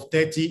 out of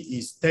 30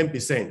 is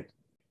 10%.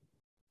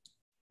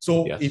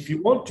 So if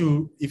you want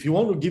to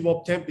give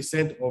up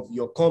 10% of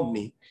your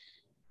company,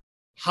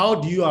 how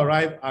do you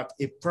arrive at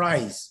a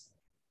price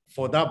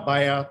for that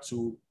buyer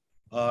to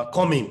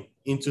come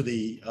into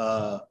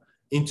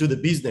the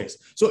business?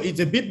 So it's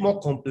a bit more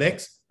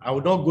complex. I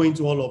will not go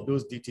into all of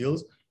those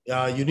details.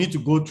 You need to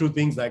go through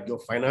things like your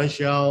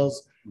financials,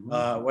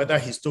 whether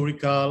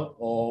historical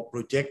or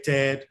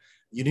projected.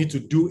 You need to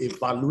do a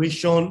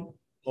valuation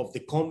of the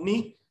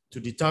company to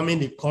determine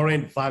the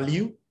current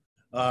value.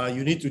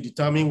 You need to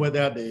determine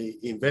whether the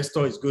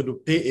investor is going to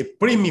pay a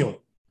premium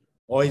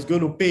or is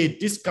going to pay a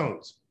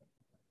discount.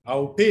 I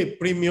will pay a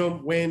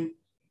premium when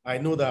I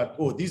know that,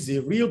 oh, this is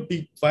a real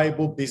big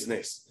viable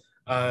business.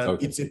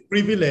 And it's a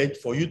privilege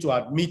for you to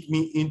admit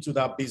me into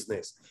that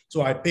business.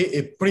 So I pay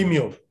a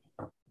premium.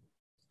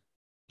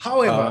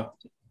 However,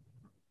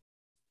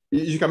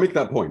 you can make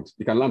that point.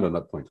 You can land on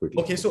that point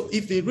quickly. Okay, so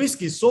if the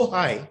risk is so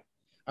high,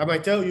 I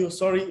might tell you,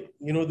 sorry,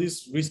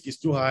 this risk is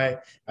too high.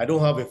 I don't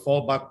have a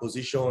fallback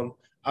position.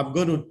 I'm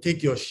going to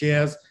take your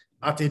shares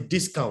at a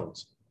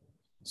discount.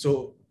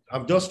 So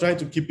I'm just trying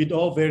to keep it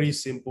all very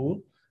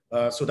simple.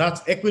 So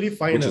that's equity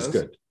finance, which is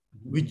good.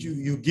 Which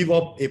you give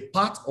up a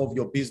part of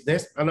your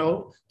business. And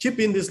I'll chip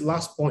in this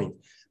last point.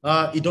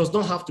 It does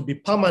not have to be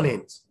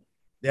permanent.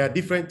 There are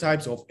different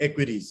types of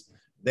equities.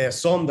 There are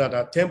some that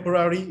are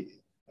temporary.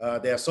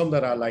 There are some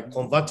that are like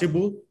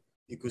convertible.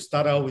 You could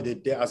start out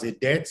with as a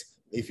debt.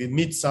 If you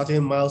meet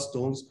certain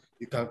milestones,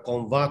 you can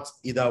convert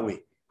either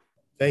way.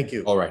 Thank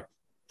you. All right.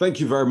 Thank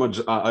you very much,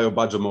 Ayo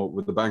Bajamo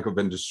with the Bank of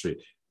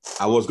Industry.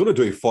 I was going to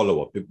do a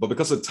follow-up, but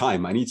because of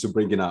time, I need to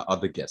bring in our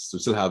other guests. We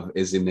still have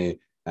Ezine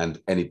and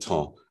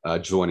Eniton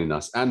joining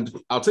us. And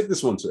I'll take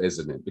this one to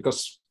Ezine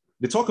because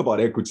the talk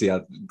about equity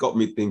got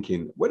me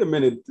thinking, wait a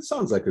minute, this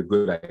sounds like a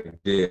good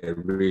idea,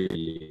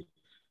 really,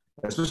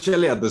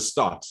 especially at the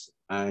start.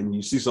 And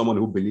you see someone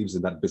who believes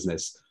in that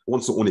business,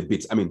 wants to own a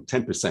bit,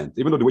 10%,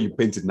 even though the way you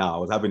paint it now, I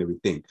was having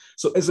everything.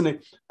 So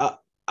Ezine,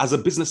 as a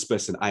business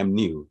person, I am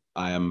new,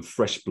 I am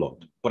fresh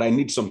blood, but I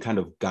need some kind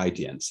of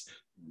guidance.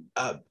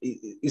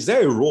 Is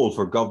there a role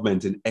for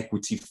government in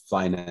equity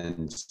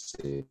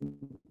financing?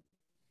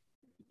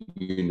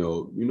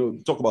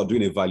 Talk about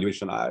doing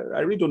evaluation. I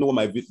really don't know what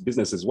my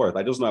business is worth.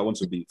 I just know I want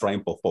to be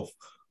frying puff.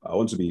 I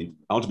want to be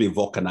a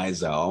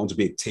vulcanizer. I want to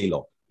be a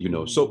tailor.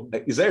 So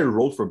is there a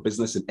role for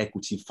business in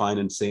equity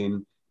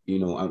financing?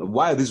 And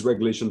why are these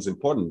regulations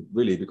important?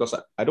 Really, because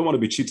I don't want to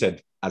be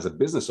cheated as a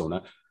business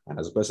owner, and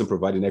as a person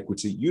providing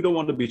equity, you don't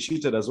want to be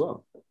cheated as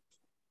well.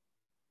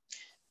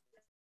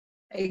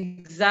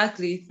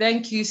 Exactly.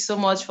 Thank you so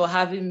much for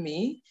having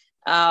me.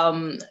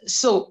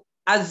 So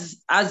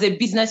as a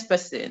business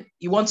person,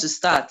 you want to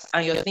start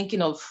and you're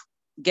thinking of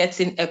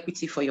getting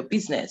equity for your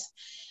business.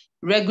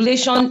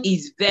 Regulation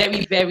is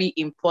very, very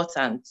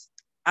important.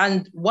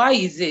 And why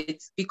is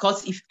it?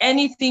 Because if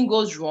anything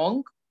goes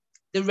wrong,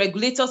 the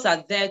regulators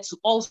are there to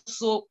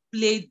also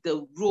play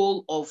the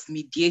role of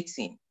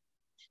mediating.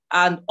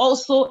 And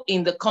also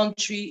in the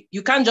country,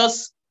 you can't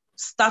just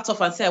start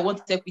off and say, I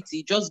want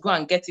equity, just go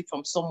and get it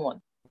from someone.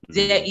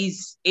 There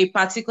is a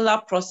particular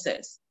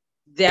process.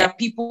 There are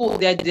people,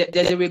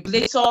 there's a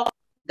regulator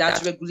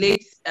that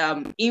regulates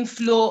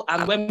inflow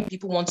and when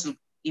people want to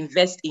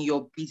invest in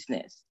your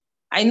business.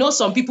 I know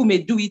some people may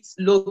do it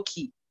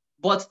low-key,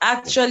 but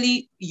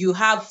actually you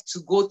have to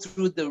go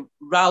through the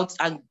route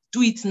and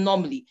do it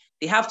normally.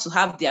 They have to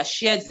have their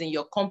shares in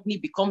your company,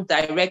 become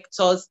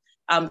directors.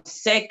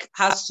 SEC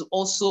has to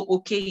also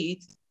okay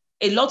it.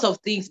 A lot of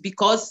things,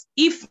 because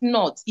if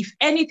not, if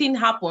anything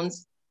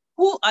happens,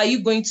 who are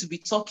you going to be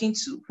talking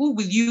to? Who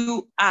will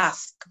you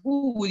ask?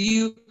 Who will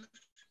you?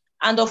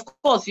 And of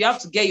course, you have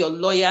to get your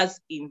lawyers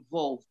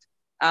involved.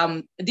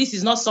 This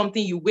is not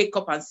something you wake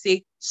up and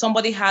say,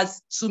 somebody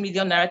has 2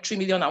 million naira, 3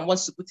 million and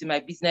wants to put in my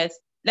business.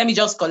 Let me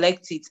just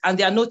collect it. And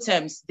there are no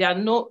terms. There are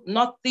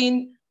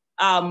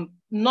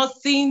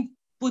nothing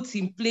put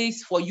in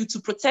place for you to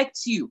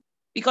protect you,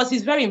 because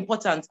it's very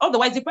important.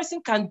 Otherwise, the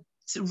person can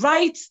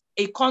write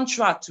a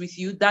contract with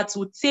you that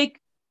will take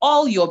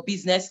all your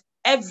business,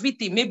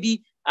 everything.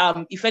 Maybe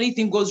if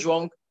anything goes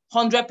wrong,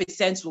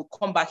 100% will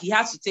come back. He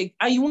has to take,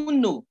 and you won't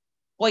know,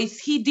 but it's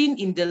hidden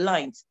in the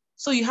lines.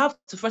 So you have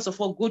to, first of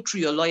all, go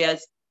through your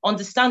lawyers,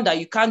 understand that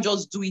you can't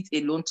just do it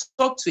alone.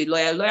 Talk to a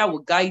lawyer. A lawyer will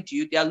guide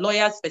you. There are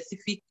lawyers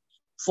specific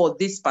for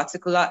this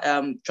particular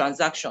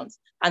transactions,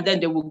 and then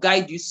they will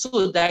guide you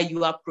so that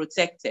you are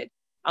protected.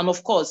 And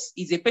of course,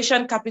 it's a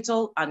patient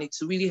capital and it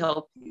will really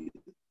help you.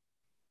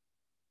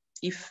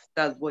 if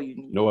that's what you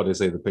need. You know what they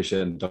say, the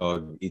patient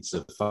dog eats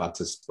the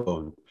fattest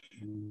bone.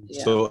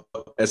 Yeah. So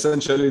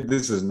essentially,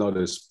 this is not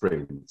a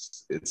sprint,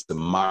 it's a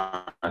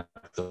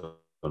marathon,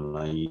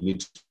 and you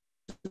need to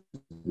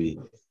be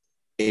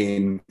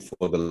in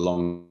for the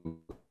long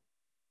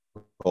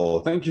haul.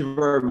 Thank you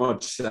very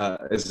much,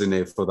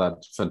 Ezine, for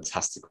that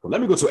fantastic call.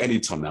 Let me go to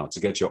Anyton now to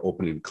get your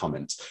opening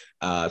comment.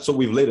 So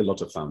we've laid a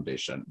lot of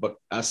foundation, but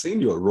seeing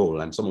your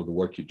role and some of the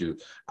work you do,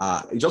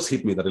 it just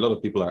hit me that a lot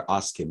of people are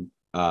asking,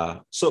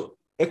 so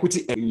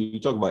equity, you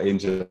talk about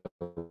angels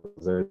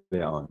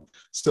earlier on.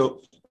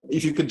 So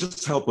if you could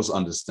just help us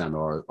understand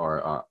our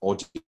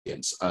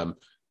audience,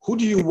 who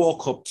do you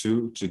walk up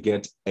to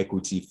get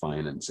equity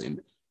financing?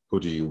 Who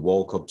do you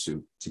walk up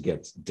to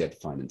get debt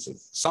financing?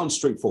 Sounds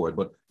straightforward,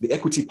 but the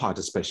equity part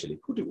especially,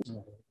 who do you?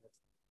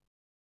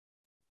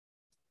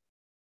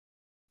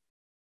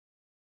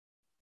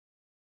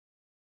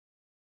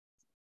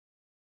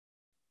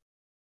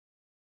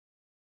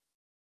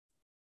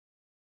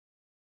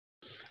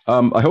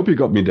 I hope you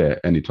got me there,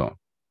 Anytime.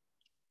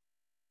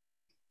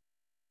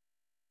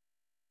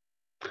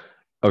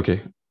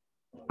 Okay.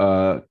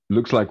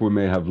 Looks like we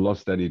may have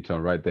lost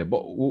Anytime right there,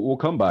 but we'll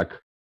come back.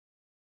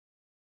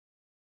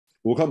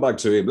 We'll come back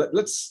to him.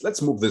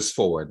 Let's move this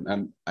forward,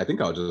 and I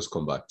think I'll just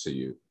come back to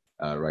you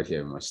right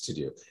here in my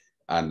studio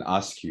and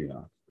ask you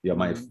now. You're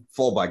my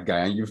fallback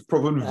guy, and you've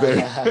proven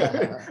very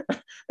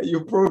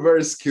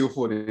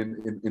skillful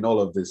in all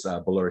of this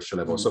below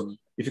level. So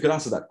if you could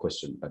answer that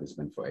question that is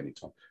meant for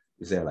Anytime,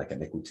 is there like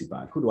an equity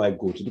bank? Who do I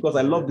go to? Because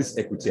I love this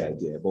equity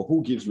idea, but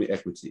who gives me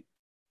equity?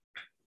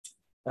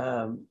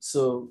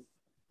 So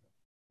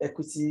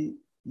equity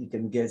you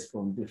can get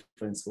from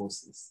different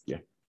sources. Yeah.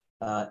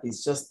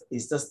 It's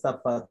just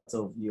that part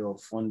of your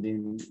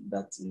funding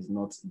that is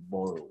not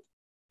borrowed,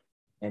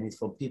 and it's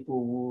for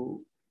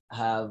people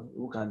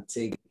who can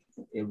take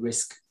a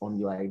risk on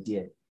your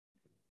idea.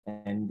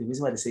 And the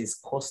reason why they say it's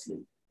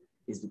costly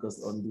is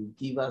because on the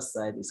giver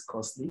side it's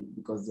costly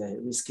because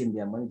they're risking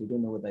their money. They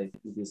don't know whether it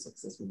will be a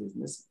successful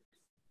business.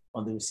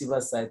 On the receiver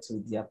side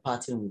too, they are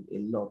parting with a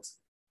lot,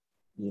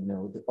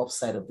 the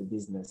upside of the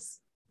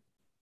business.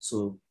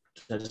 So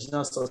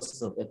traditional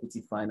sources of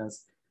equity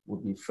finance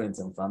would be friends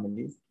and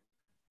family.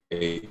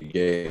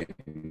 Again,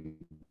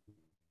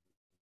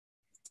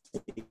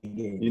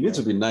 you need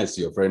to be nice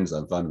to your friends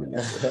and family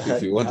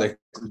if you want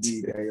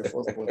equity.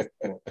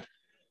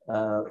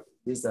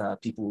 These are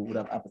people who would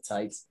have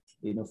appetite,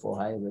 for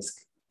high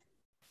risk,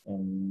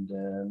 and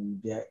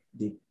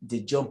they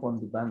jump on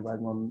the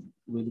bandwagon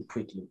really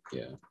quickly.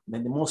 Yeah.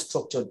 Then the more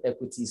structured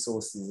equity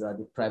sources are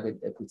the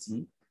private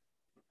equity,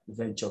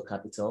 venture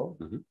capital,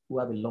 who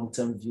have a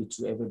long-term view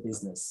to every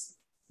business,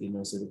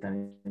 so they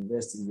can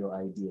invest in your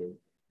idea.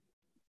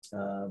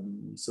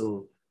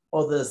 So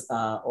others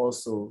are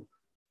also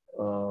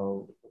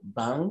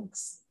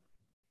banks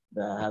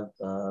that have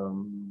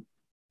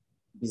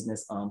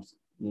business arms,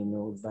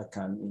 that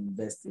can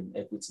invest in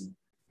equity,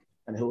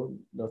 and a whole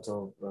lot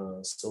of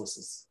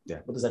sources.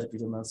 Yeah. But those are the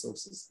predominant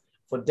sources.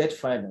 For debt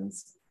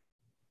finance,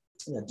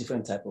 there are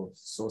different type of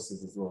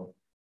sources as well.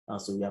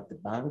 So you have the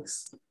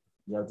banks,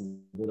 you have the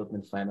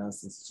development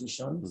finance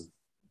institutions,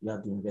 you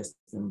have the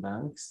investment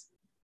banks,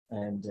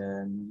 and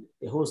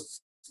a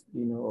host,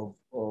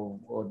 of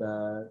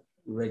other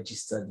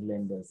registered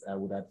lenders. I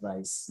would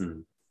advise,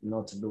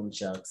 not loan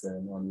sharks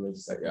and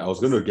unregistered. I was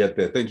going to get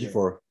there. Thank you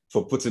for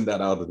putting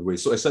that out of the way.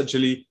 So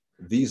essentially,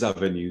 these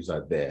avenues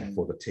are there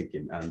for the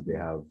taking, and they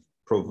have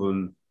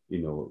proven,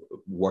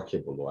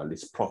 workable or at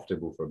least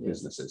profitable for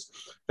businesses.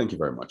 Thank you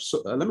very much.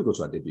 So let me go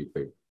to our debut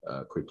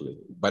quickly.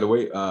 By the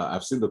way,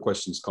 I've seen the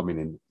questions coming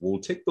in. We'll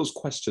take those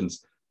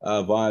questions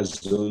via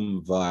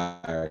Zoom,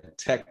 via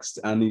text.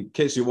 And in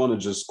case you want to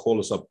just call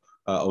us up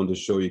on the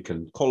show, you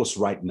can call us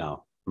right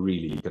now.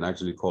 Really, you can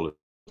actually call it.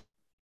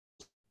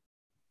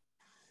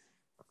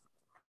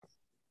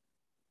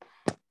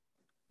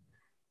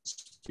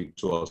 Speak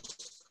to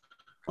us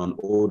on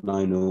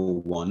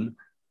 0901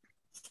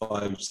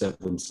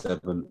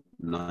 577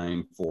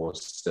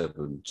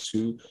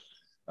 9472.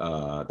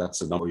 That's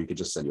the number you can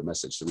just send your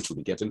message to, which we'll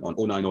be getting on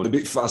 090. A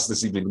bit fast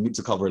this evening. We need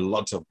to cover a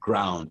lot of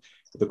ground.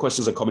 The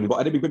questions are coming in,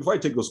 but before I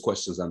take those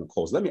questions and the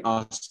calls, let me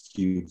ask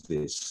you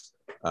this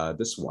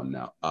one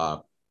now.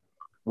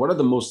 What are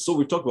the most, so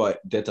we talked about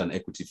debt and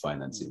equity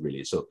financing,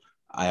 really. So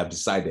I have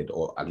decided,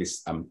 or at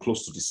least I'm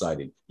close to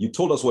deciding. You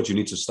told us what you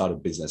need to start a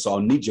business, so I'll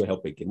need your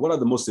help again. What are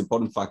the most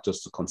important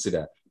factors to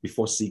consider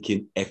before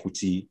seeking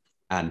equity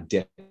and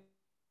debt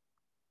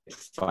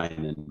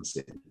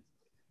financing?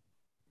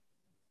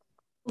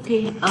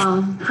 Okay,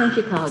 thank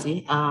you,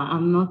 Claudia.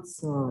 I'm not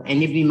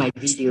enabling my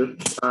video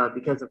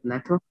because of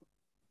network.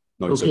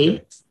 No, it's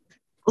okay.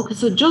 Okay,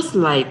 so just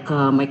like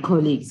my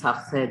colleagues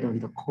have said on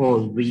the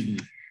call, really,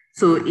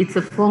 so it's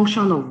a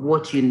function of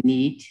what you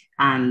need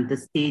and the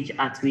stage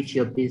at which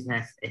your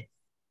business is,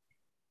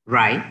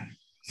 right?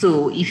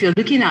 So if you're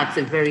looking at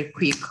a very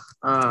quick,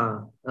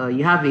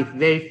 you have a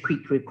very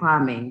quick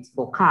requirement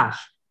for cash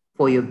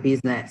for your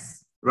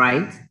business,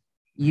 right?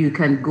 You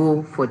can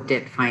go for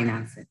debt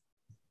financing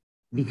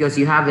because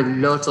you have a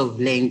lot of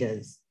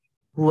lenders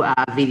who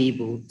are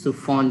available to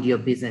fund your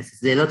business.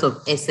 There are a lot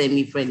of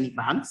SME-friendly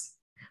banks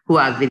who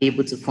are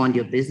available to fund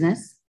your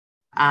business.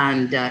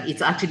 And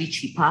it's actually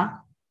cheaper,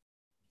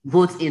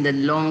 both in the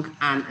long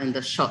and in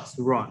the short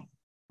run,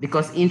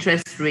 because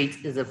interest rate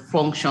is a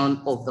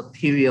function of the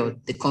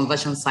period, the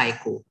conversion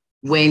cycle,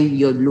 when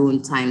your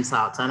loan times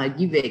out. And I'll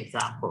give you an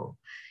example.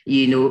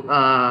 You know,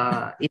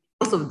 in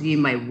the course of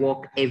doing my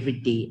work every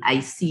day, I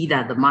see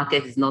that the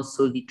market is not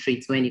so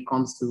literate when it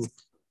comes to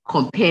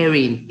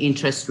comparing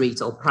interest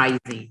rates or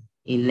pricing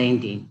in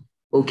lending.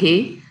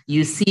 Okay,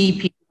 you see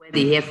people when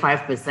they hear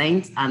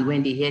 5% and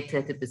when they hear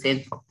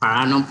 30% per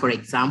annum, for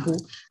example,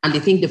 and they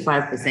think the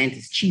 5%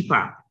 is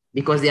cheaper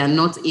because they are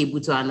not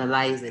able to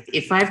analyze it.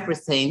 A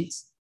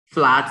 5%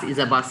 flat is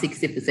about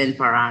 60%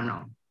 per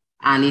annum,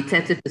 and a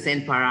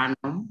 30% per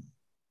annum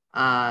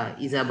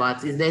is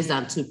less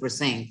than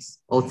 2%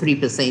 or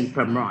 3%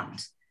 per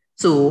month.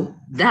 So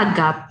that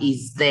gap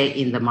is there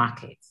in the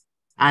market.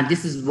 And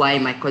this is why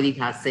my colleague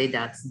has said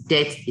that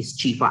debt is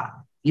cheaper.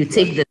 You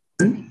take the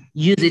loan,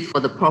 use it for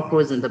the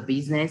purpose in the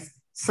business,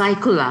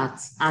 cycle out,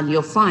 and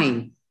you're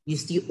fine. You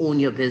still own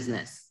your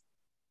business.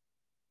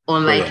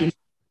 Unlike in the case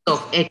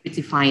of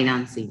equity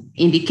financing.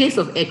 In the case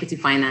of equity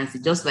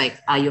financing, just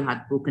like Ayo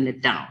had broken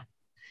it down,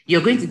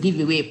 you're going to give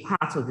away a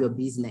part of your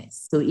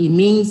business. So it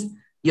means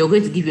you're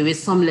going to give away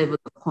some level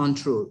of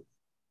control.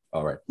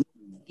 All right.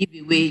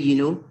 Give away, you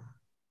know,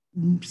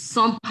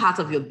 some part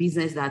of your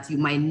business that you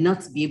might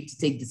not be able to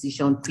take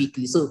decision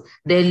quickly. So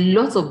there are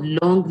lots of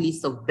long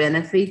lists of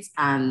benefits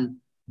and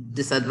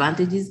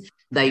disadvantages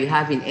that you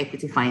have in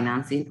equity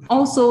financing,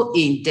 also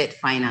in debt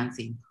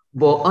financing.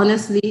 But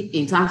honestly,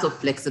 in terms of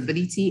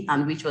flexibility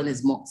and which one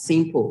is more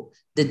simple,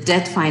 the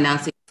debt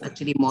financing is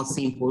actually more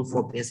simple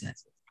for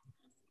business.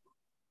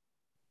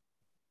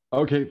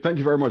 Okay, thank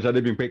you very much,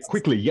 Adebimpe.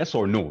 Quickly, yes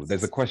or no?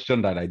 There's a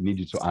question that I need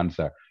you to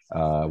answer.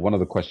 One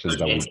of the questions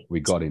that we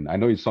got in. I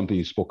know it's something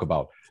you spoke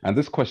about. And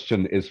this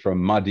question is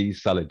from Madi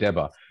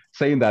Saledeba,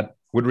 saying that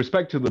with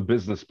respect to the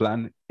business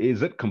plan,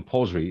 is it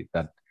compulsory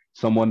that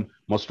someone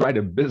must write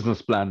a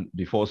business plan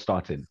before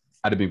starting?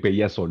 Adebimpe,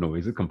 yes or no?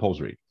 Is it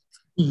compulsory?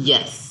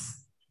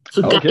 Yes.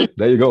 Okay,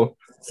 there you go.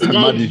 To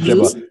guide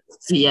you,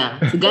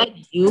 to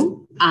guide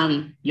you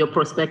and your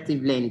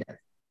prospective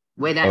lender,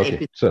 whether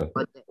equity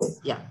or debt.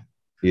 Yeah.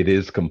 It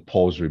is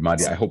compulsory,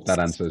 Madi. I hope that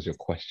answers your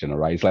question, all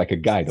right? It's like a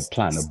guide, a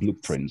plan, a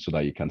blueprint so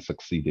that you can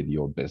succeed in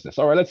your business.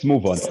 All right, let's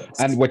move on.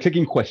 And we're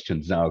taking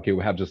questions now, okay?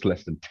 We have just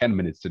less than 10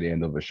 minutes to the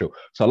end of the show.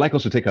 So I'd like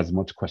us to take as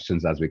much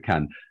questions as we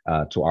can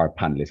to our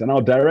panelists. And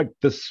I'll direct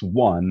this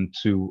one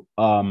to,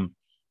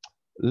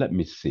 let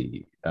me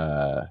see.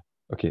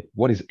 Okay,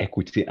 what is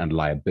equity and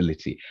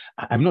liability?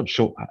 I'm not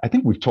sure. I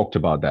think we've talked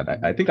about that.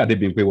 I think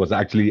Adebimpe was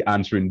actually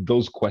answering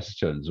those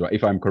questions, right?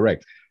 If I'm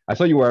correct. I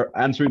saw you were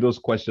answering those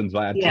questions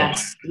via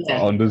text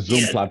on the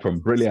Zoom platform.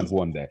 Brilliant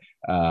one there.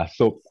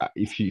 So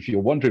if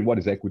you're wondering what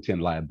is equity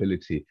and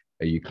liability,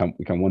 you can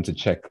want to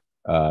check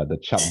the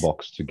chat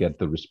box to get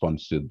the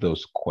response to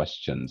those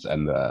questions.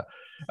 And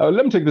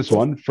let me take this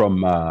one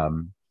from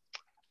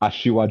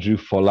Ashiwaju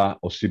Fola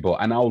Osibo,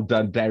 and I'll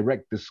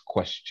direct this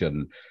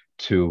question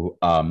to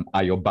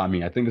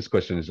Ayobami. I think this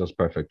question is just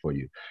perfect for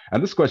you.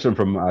 And this question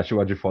from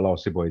Ashiwaju Fola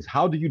Osibo is,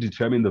 how do you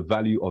determine the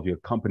value of your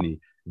company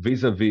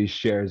vis-a-vis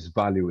shares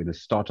value in a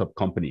startup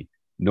company?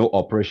 No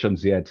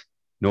operations yet,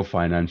 no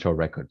financial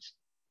records.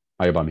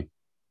 Ayobami.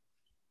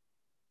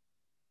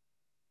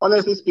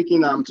 Honestly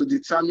speaking, to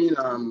determine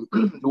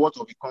the worth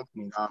of a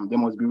company, there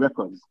must be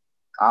records.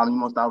 You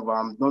must have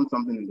done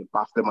something in the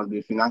past. There must be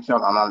a financial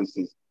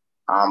analysis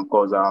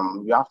because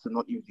you have to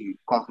know if the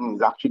company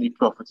is actually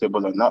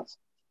profitable or not.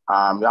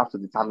 You have to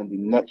determine the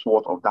net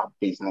worth of that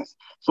business.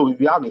 So if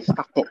you have a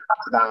startup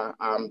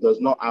that does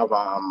not have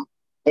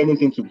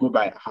anything to go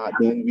by,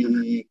 then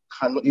we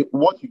cannot.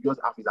 What you just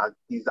have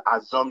is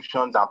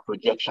assumptions and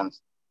projections.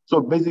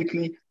 So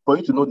basically, for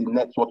you to know the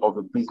net worth of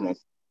a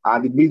business,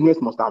 the business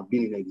must have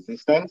been in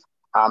existence.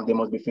 There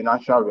must be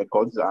financial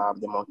records. There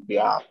must be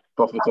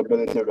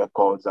profitability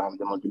records.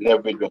 There must be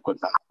leverage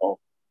records and all.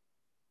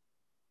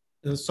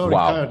 Sorry,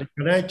 Kyle,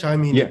 can I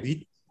chime in a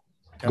bit?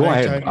 Go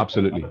ahead,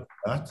 absolutely.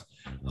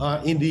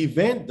 In the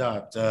event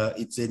that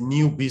it's a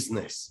new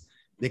business,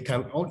 they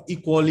can all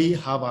equally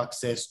have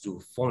access to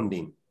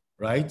funding,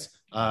 right?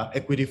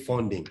 Equity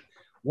funding.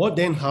 What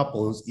then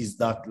happens is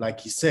that, like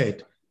he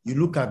said, you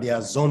look at the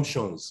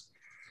assumptions,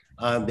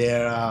 and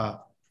there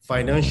are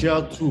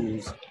financial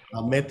tools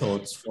and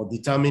methods for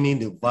determining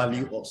the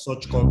value of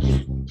such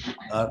company.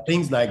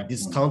 Things like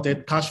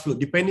discounted cash flow,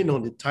 depending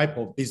on the type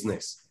of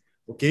business,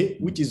 okay?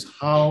 Which is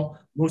how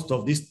most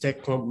of these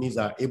tech companies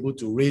are able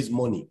to raise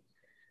money.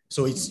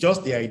 So it's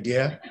just the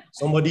idea,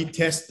 somebody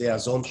tests the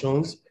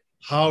assumptions,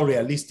 how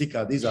realistic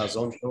are these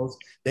assumptions,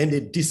 then they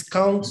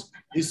discount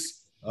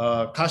these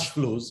cash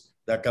flows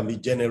that can be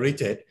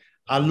generated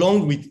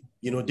along with,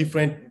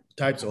 different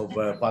types of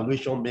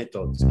valuation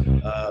methods.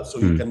 So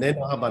you can then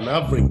have an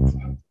average.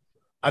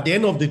 At the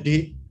end of the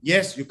day,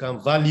 yes, you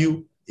can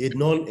value a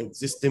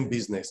non-existing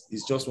business.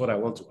 It's just what I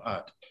want to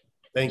add.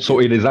 Thank you. So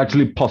it is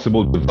actually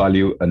possible to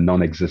value a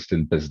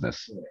non-existent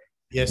business.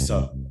 Yes,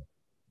 sir.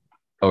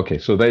 Okay,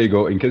 so there you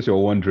go. In case you're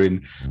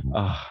wondering,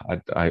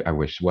 I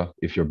wish, well,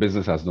 if your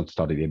business has not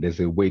started yet, there's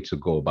a way to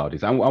go about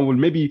it. And we'll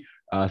maybe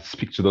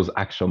speak to those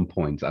action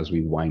points as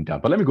we wind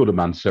up. But let me go to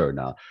Mansur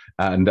now.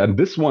 And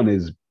this one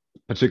is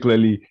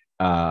particularly,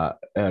 I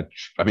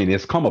mean,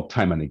 it's come up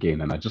time and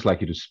again, and I'd just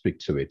like you to speak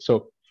to it.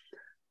 So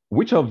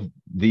which of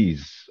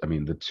these, I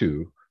mean, the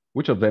two,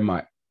 which of them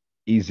are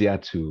easier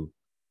to,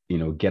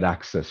 get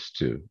access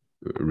to,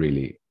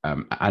 really?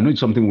 I know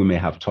it's something we may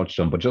have touched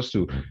on, but just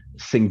to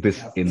sink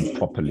this in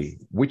properly,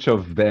 which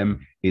of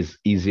them is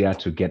easier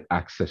to get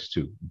access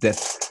to,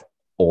 debt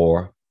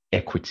or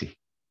equity?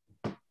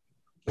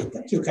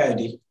 Thank you,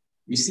 Kaidi.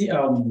 You see,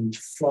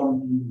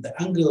 from the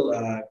angle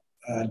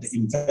the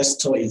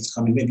investor is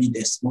coming, maybe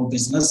the small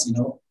business,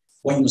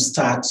 when you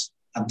start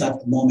at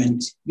that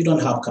moment, you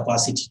don't have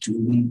capacity to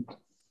even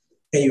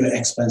pay your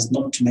expense,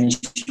 not to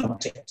mention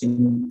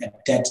taking a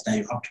debt that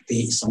you have to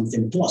pay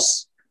something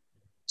plus.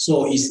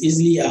 So it's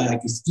easier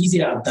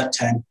at that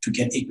time to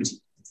get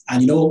equity.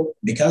 And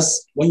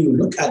because when you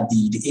look at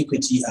the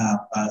equity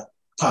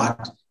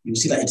part, you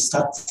see that it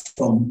starts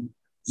from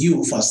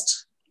you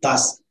first.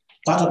 Thus,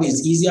 part of it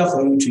is easier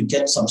for you to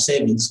get some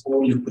savings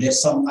or liquidate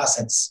some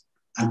assets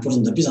and put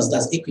in the business.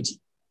 That's equity.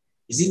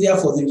 It's easier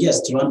for them,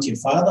 yes, to run to your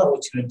father or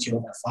to run to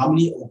your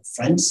family or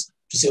friends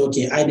to say,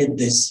 okay, I did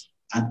this,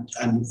 and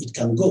it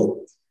can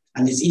go.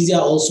 And it's easier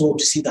also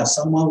to see that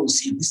someone will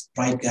see this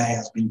bright guy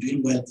has been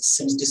doing well, it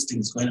seems this thing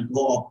is going to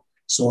go up,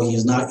 so he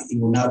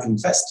will now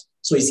invest.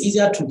 So it's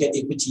easier to get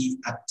equity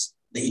at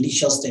the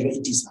initial stage.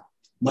 It is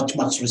much,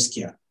 much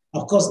riskier.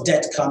 Of course,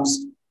 debt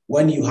comes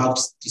when you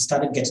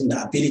started getting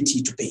the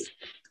ability to pay.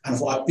 And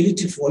for you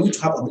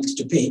to have ability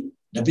to pay,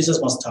 the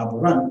business must have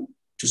run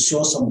to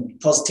show some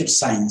positive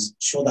signs,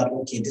 show that,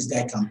 okay, this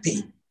guy can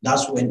pay.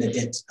 That's when the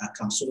debt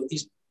comes. So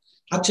it's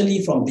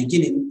actually, from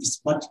beginning, it's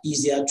much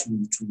easier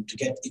to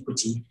get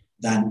equity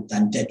than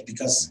debt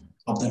because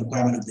of the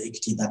requirement of the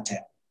equity that time.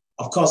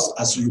 Of course,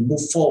 as you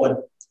move forward,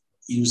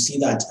 you see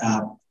that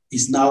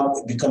it's now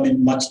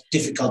becoming much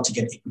difficult to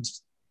get equity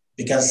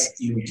because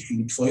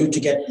for you to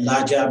get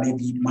larger,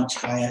 maybe much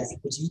higher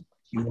equity,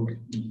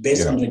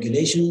 based on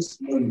regulations,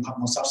 you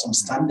must have some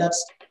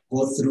standards,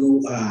 go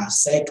through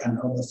SEC and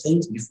other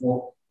things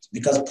before,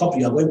 because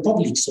you are going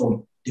public,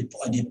 so the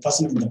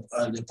person in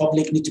the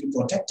public need to be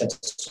protected.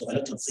 So a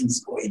lot of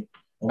things go in.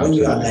 But when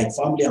you are like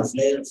family and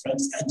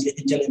friends,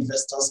 angel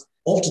investors,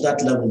 up to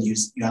that level, you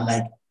are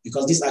like,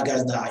 because these are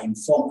guys that are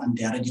informed and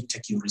they are ready to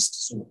take your risk.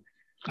 So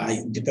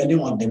depending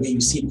on the way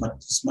you see it, but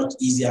it's much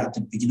easier at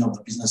the beginning of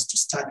the business to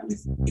start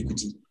with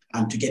equity,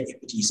 and to get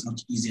equity is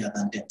much easier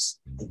than debt.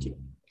 Thank you.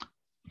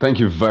 Thank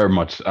you very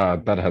much.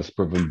 That has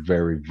proven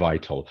very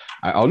vital.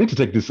 I'll need to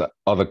take this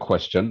other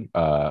question,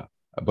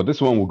 but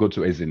this one will go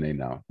to Ezine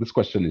now. This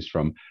question is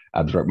from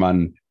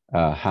Abdurrahman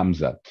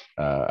Hamzat.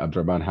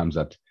 Abdurrahman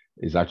Hamzat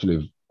is actually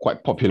a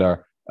quite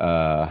popular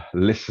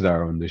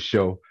listener on the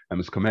show. I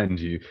must commend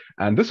you.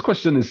 And this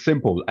question is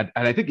simple, and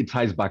I think it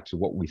ties back to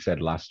what we said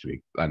last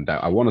week. And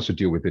I want us to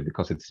deal with it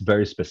because it's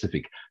very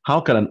specific. How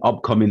can an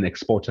upcoming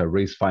exporter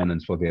raise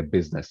finance for their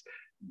business?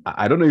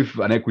 I don't know if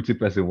an equity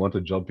person want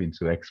to jump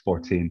into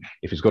exporting,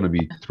 if it's going to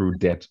be through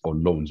debt or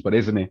loans, but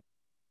isn't it?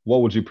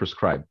 What would you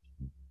prescribe?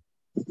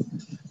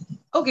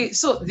 Okay,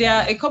 so there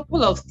are a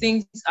couple of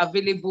things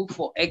available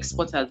for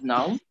exporters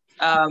now.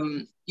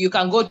 You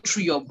can go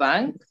through your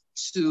bank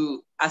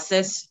to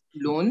access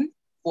loan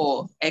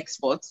for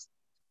exports.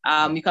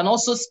 You can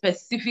also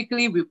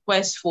specifically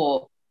request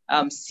for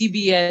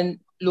CBN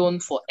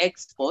loan for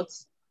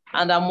exports.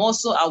 And I'm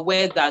also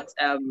aware that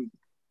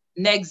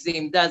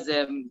Nexim, that's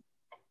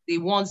they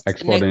want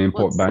export and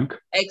import bank.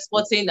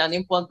 Exporting and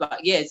import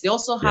bank. Yes, they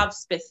also have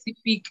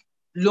specific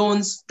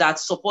loans that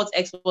support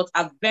exports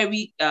at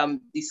very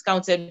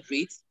discounted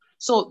rates.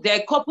 So there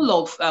are a couple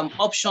of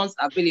options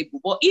available.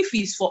 But if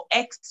it's for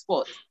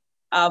export,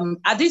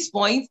 at this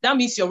point, that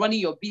means you're running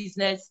your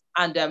business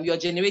and you're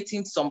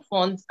generating some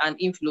funds and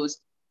inflows.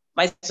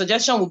 My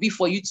suggestion would be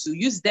for you to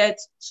use that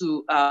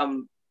to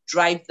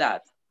drive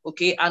that,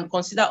 okay, and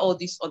consider all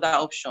these other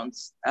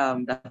options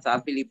that are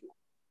available.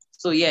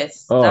 So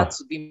yes, that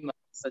would be my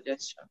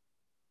suggestion.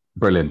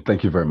 Brilliant.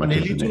 Thank you very much.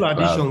 And a little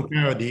addition,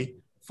 Kayode,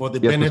 for the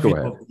benefit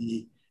of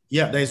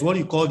there is what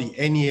you call the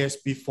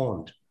NESP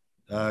fund.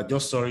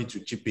 Just sorry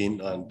to chip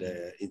in and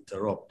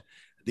interrupt.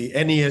 The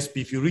NESP,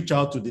 if you reach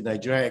out to the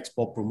Nigeria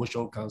Export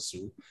Promotion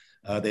Council,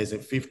 there's a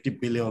 50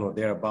 billion or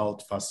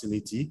thereabout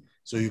facility,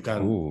 so you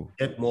can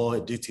get more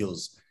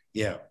details.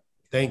 Yeah,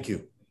 thank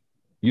you.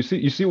 You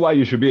see why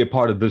you should be a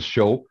part of this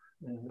show.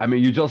 I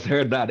mean, you just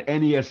heard that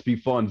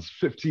NESP funds,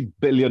 50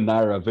 billion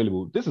naira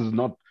available. This is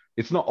not,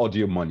 it's not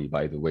audio money,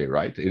 by the way,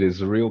 right? It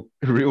is real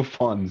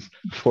funds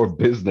for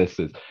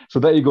businesses. So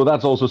there you go.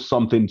 That's also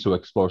something to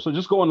explore. So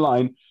just go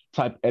online,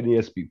 type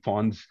NESP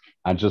funds,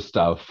 and just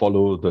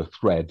follow the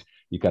thread.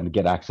 You can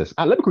get access.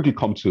 Let me quickly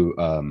come to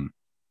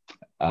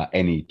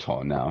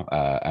Eniton now.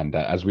 And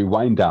as we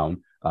wind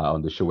down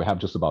on the show, we have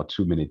just about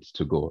 2 minutes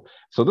to go.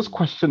 So this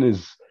question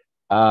is,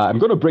 I'm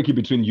going to break it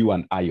between you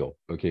and Ayo,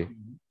 okay?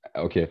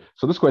 Okay,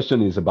 so this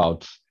question is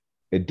about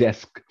a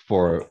desk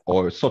for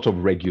or sort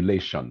of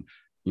regulation.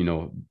 You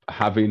know,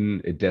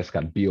 having a desk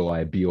at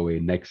BOI, BOA,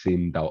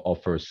 Nexim that will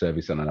offer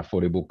service at an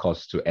affordable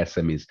cost to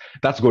SMEs.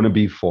 That's going to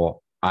be for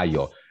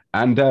Ayo.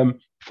 And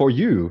for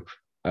you,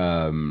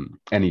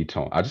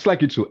 Eniton, I'd just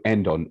like you to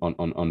end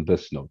on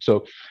this note.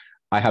 So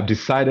I have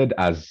decided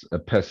as a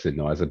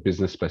person or as a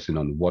business person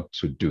on what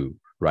to do,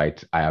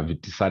 right? I have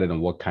decided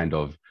on what kind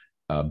of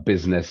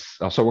business,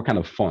 so what kind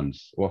of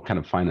funds, what kind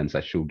of finance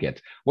I should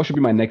get. What should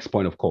be my next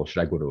point of call?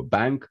 Should I go to a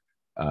bank?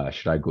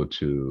 Should I go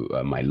to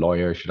my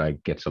lawyer? Should I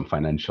get some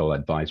financial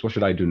advice? What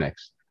should I do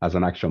next as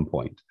an action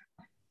point?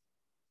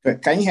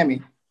 Can you hear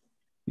me?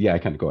 Yeah, I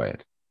can. Go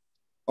ahead.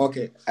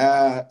 Okay.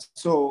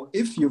 So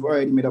if you've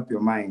already made up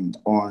your mind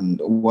on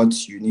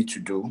what you need to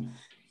do,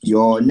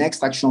 your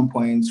next action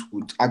point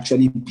would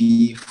actually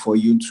be for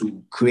you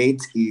to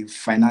create a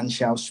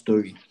financial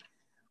story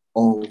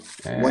of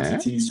what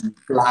it is you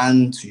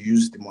plan to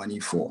use the money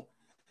for.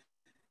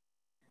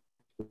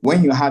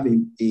 When you have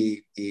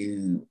a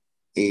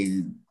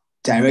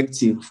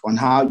directive on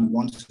how you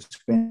want to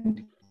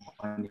spend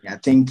money, I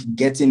think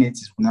getting it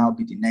will now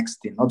be the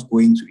next thing, not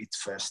going to it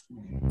first.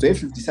 So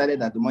if you've decided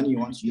that the money you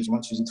want to use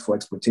it for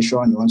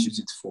exploitation, you want to use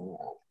it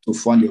to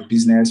fund your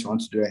business, you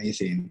want to do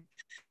anything,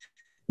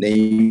 then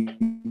you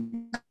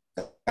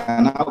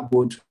can now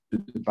go to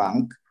the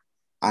bank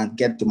and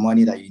get the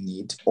money that you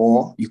need,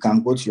 or you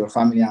can go to your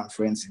family and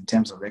friends in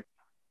terms of it.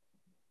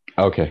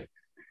 Okay.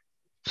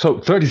 So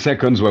 30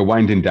 seconds, we're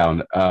winding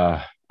down.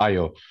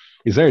 Ayo,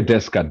 is there a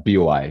desk at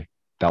BOI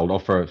that will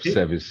offer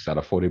service at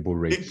affordable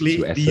rates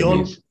to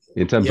SMEs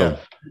in terms of,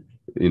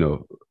 you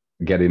know,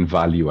 getting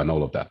value and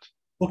all of that?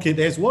 Okay,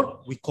 there's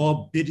what we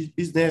call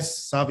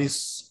business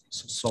service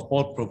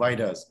support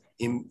providers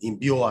in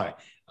BOI.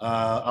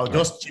 I'll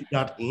just chip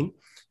that in.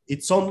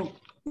 It's some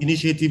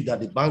initiative that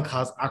the bank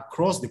has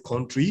across the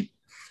country,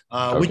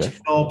 which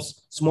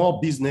helps small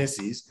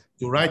businesses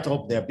to write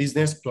up their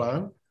business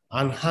plan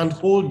and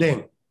handhold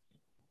them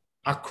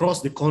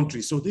across the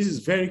country. So this is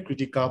very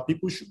critical.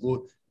 People should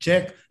go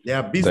check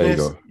their business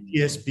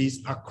ESPs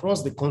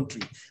across the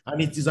country.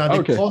 And it is at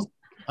the cost.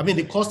 I mean,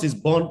 the cost is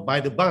borne by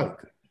the bank.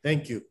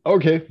 Thank you.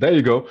 Okay, there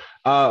you go.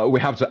 We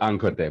have to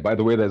anchor there. By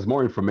the way, there's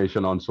more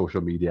information on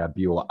social media,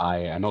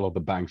 BOI, and all of the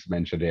banks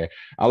mentioned there.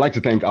 I'd like to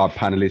thank our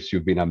panelists.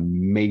 You've been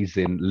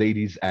amazing,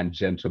 ladies and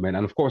gentlemen,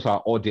 and of course,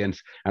 our audience,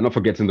 and not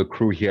forgetting the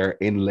crew here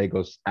in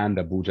Lagos and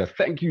Abuja.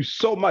 Thank you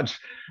so much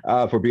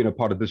for being a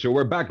part of the show.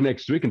 We're back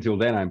next week. Until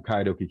then, I'm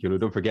Kayode Okikilu.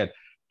 Don't forget,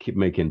 keep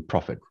making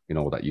profit in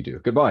all that you do.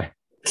 Goodbye.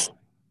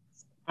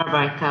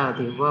 Bye-bye,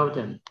 Kayode. Well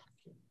done.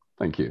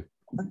 Thank you.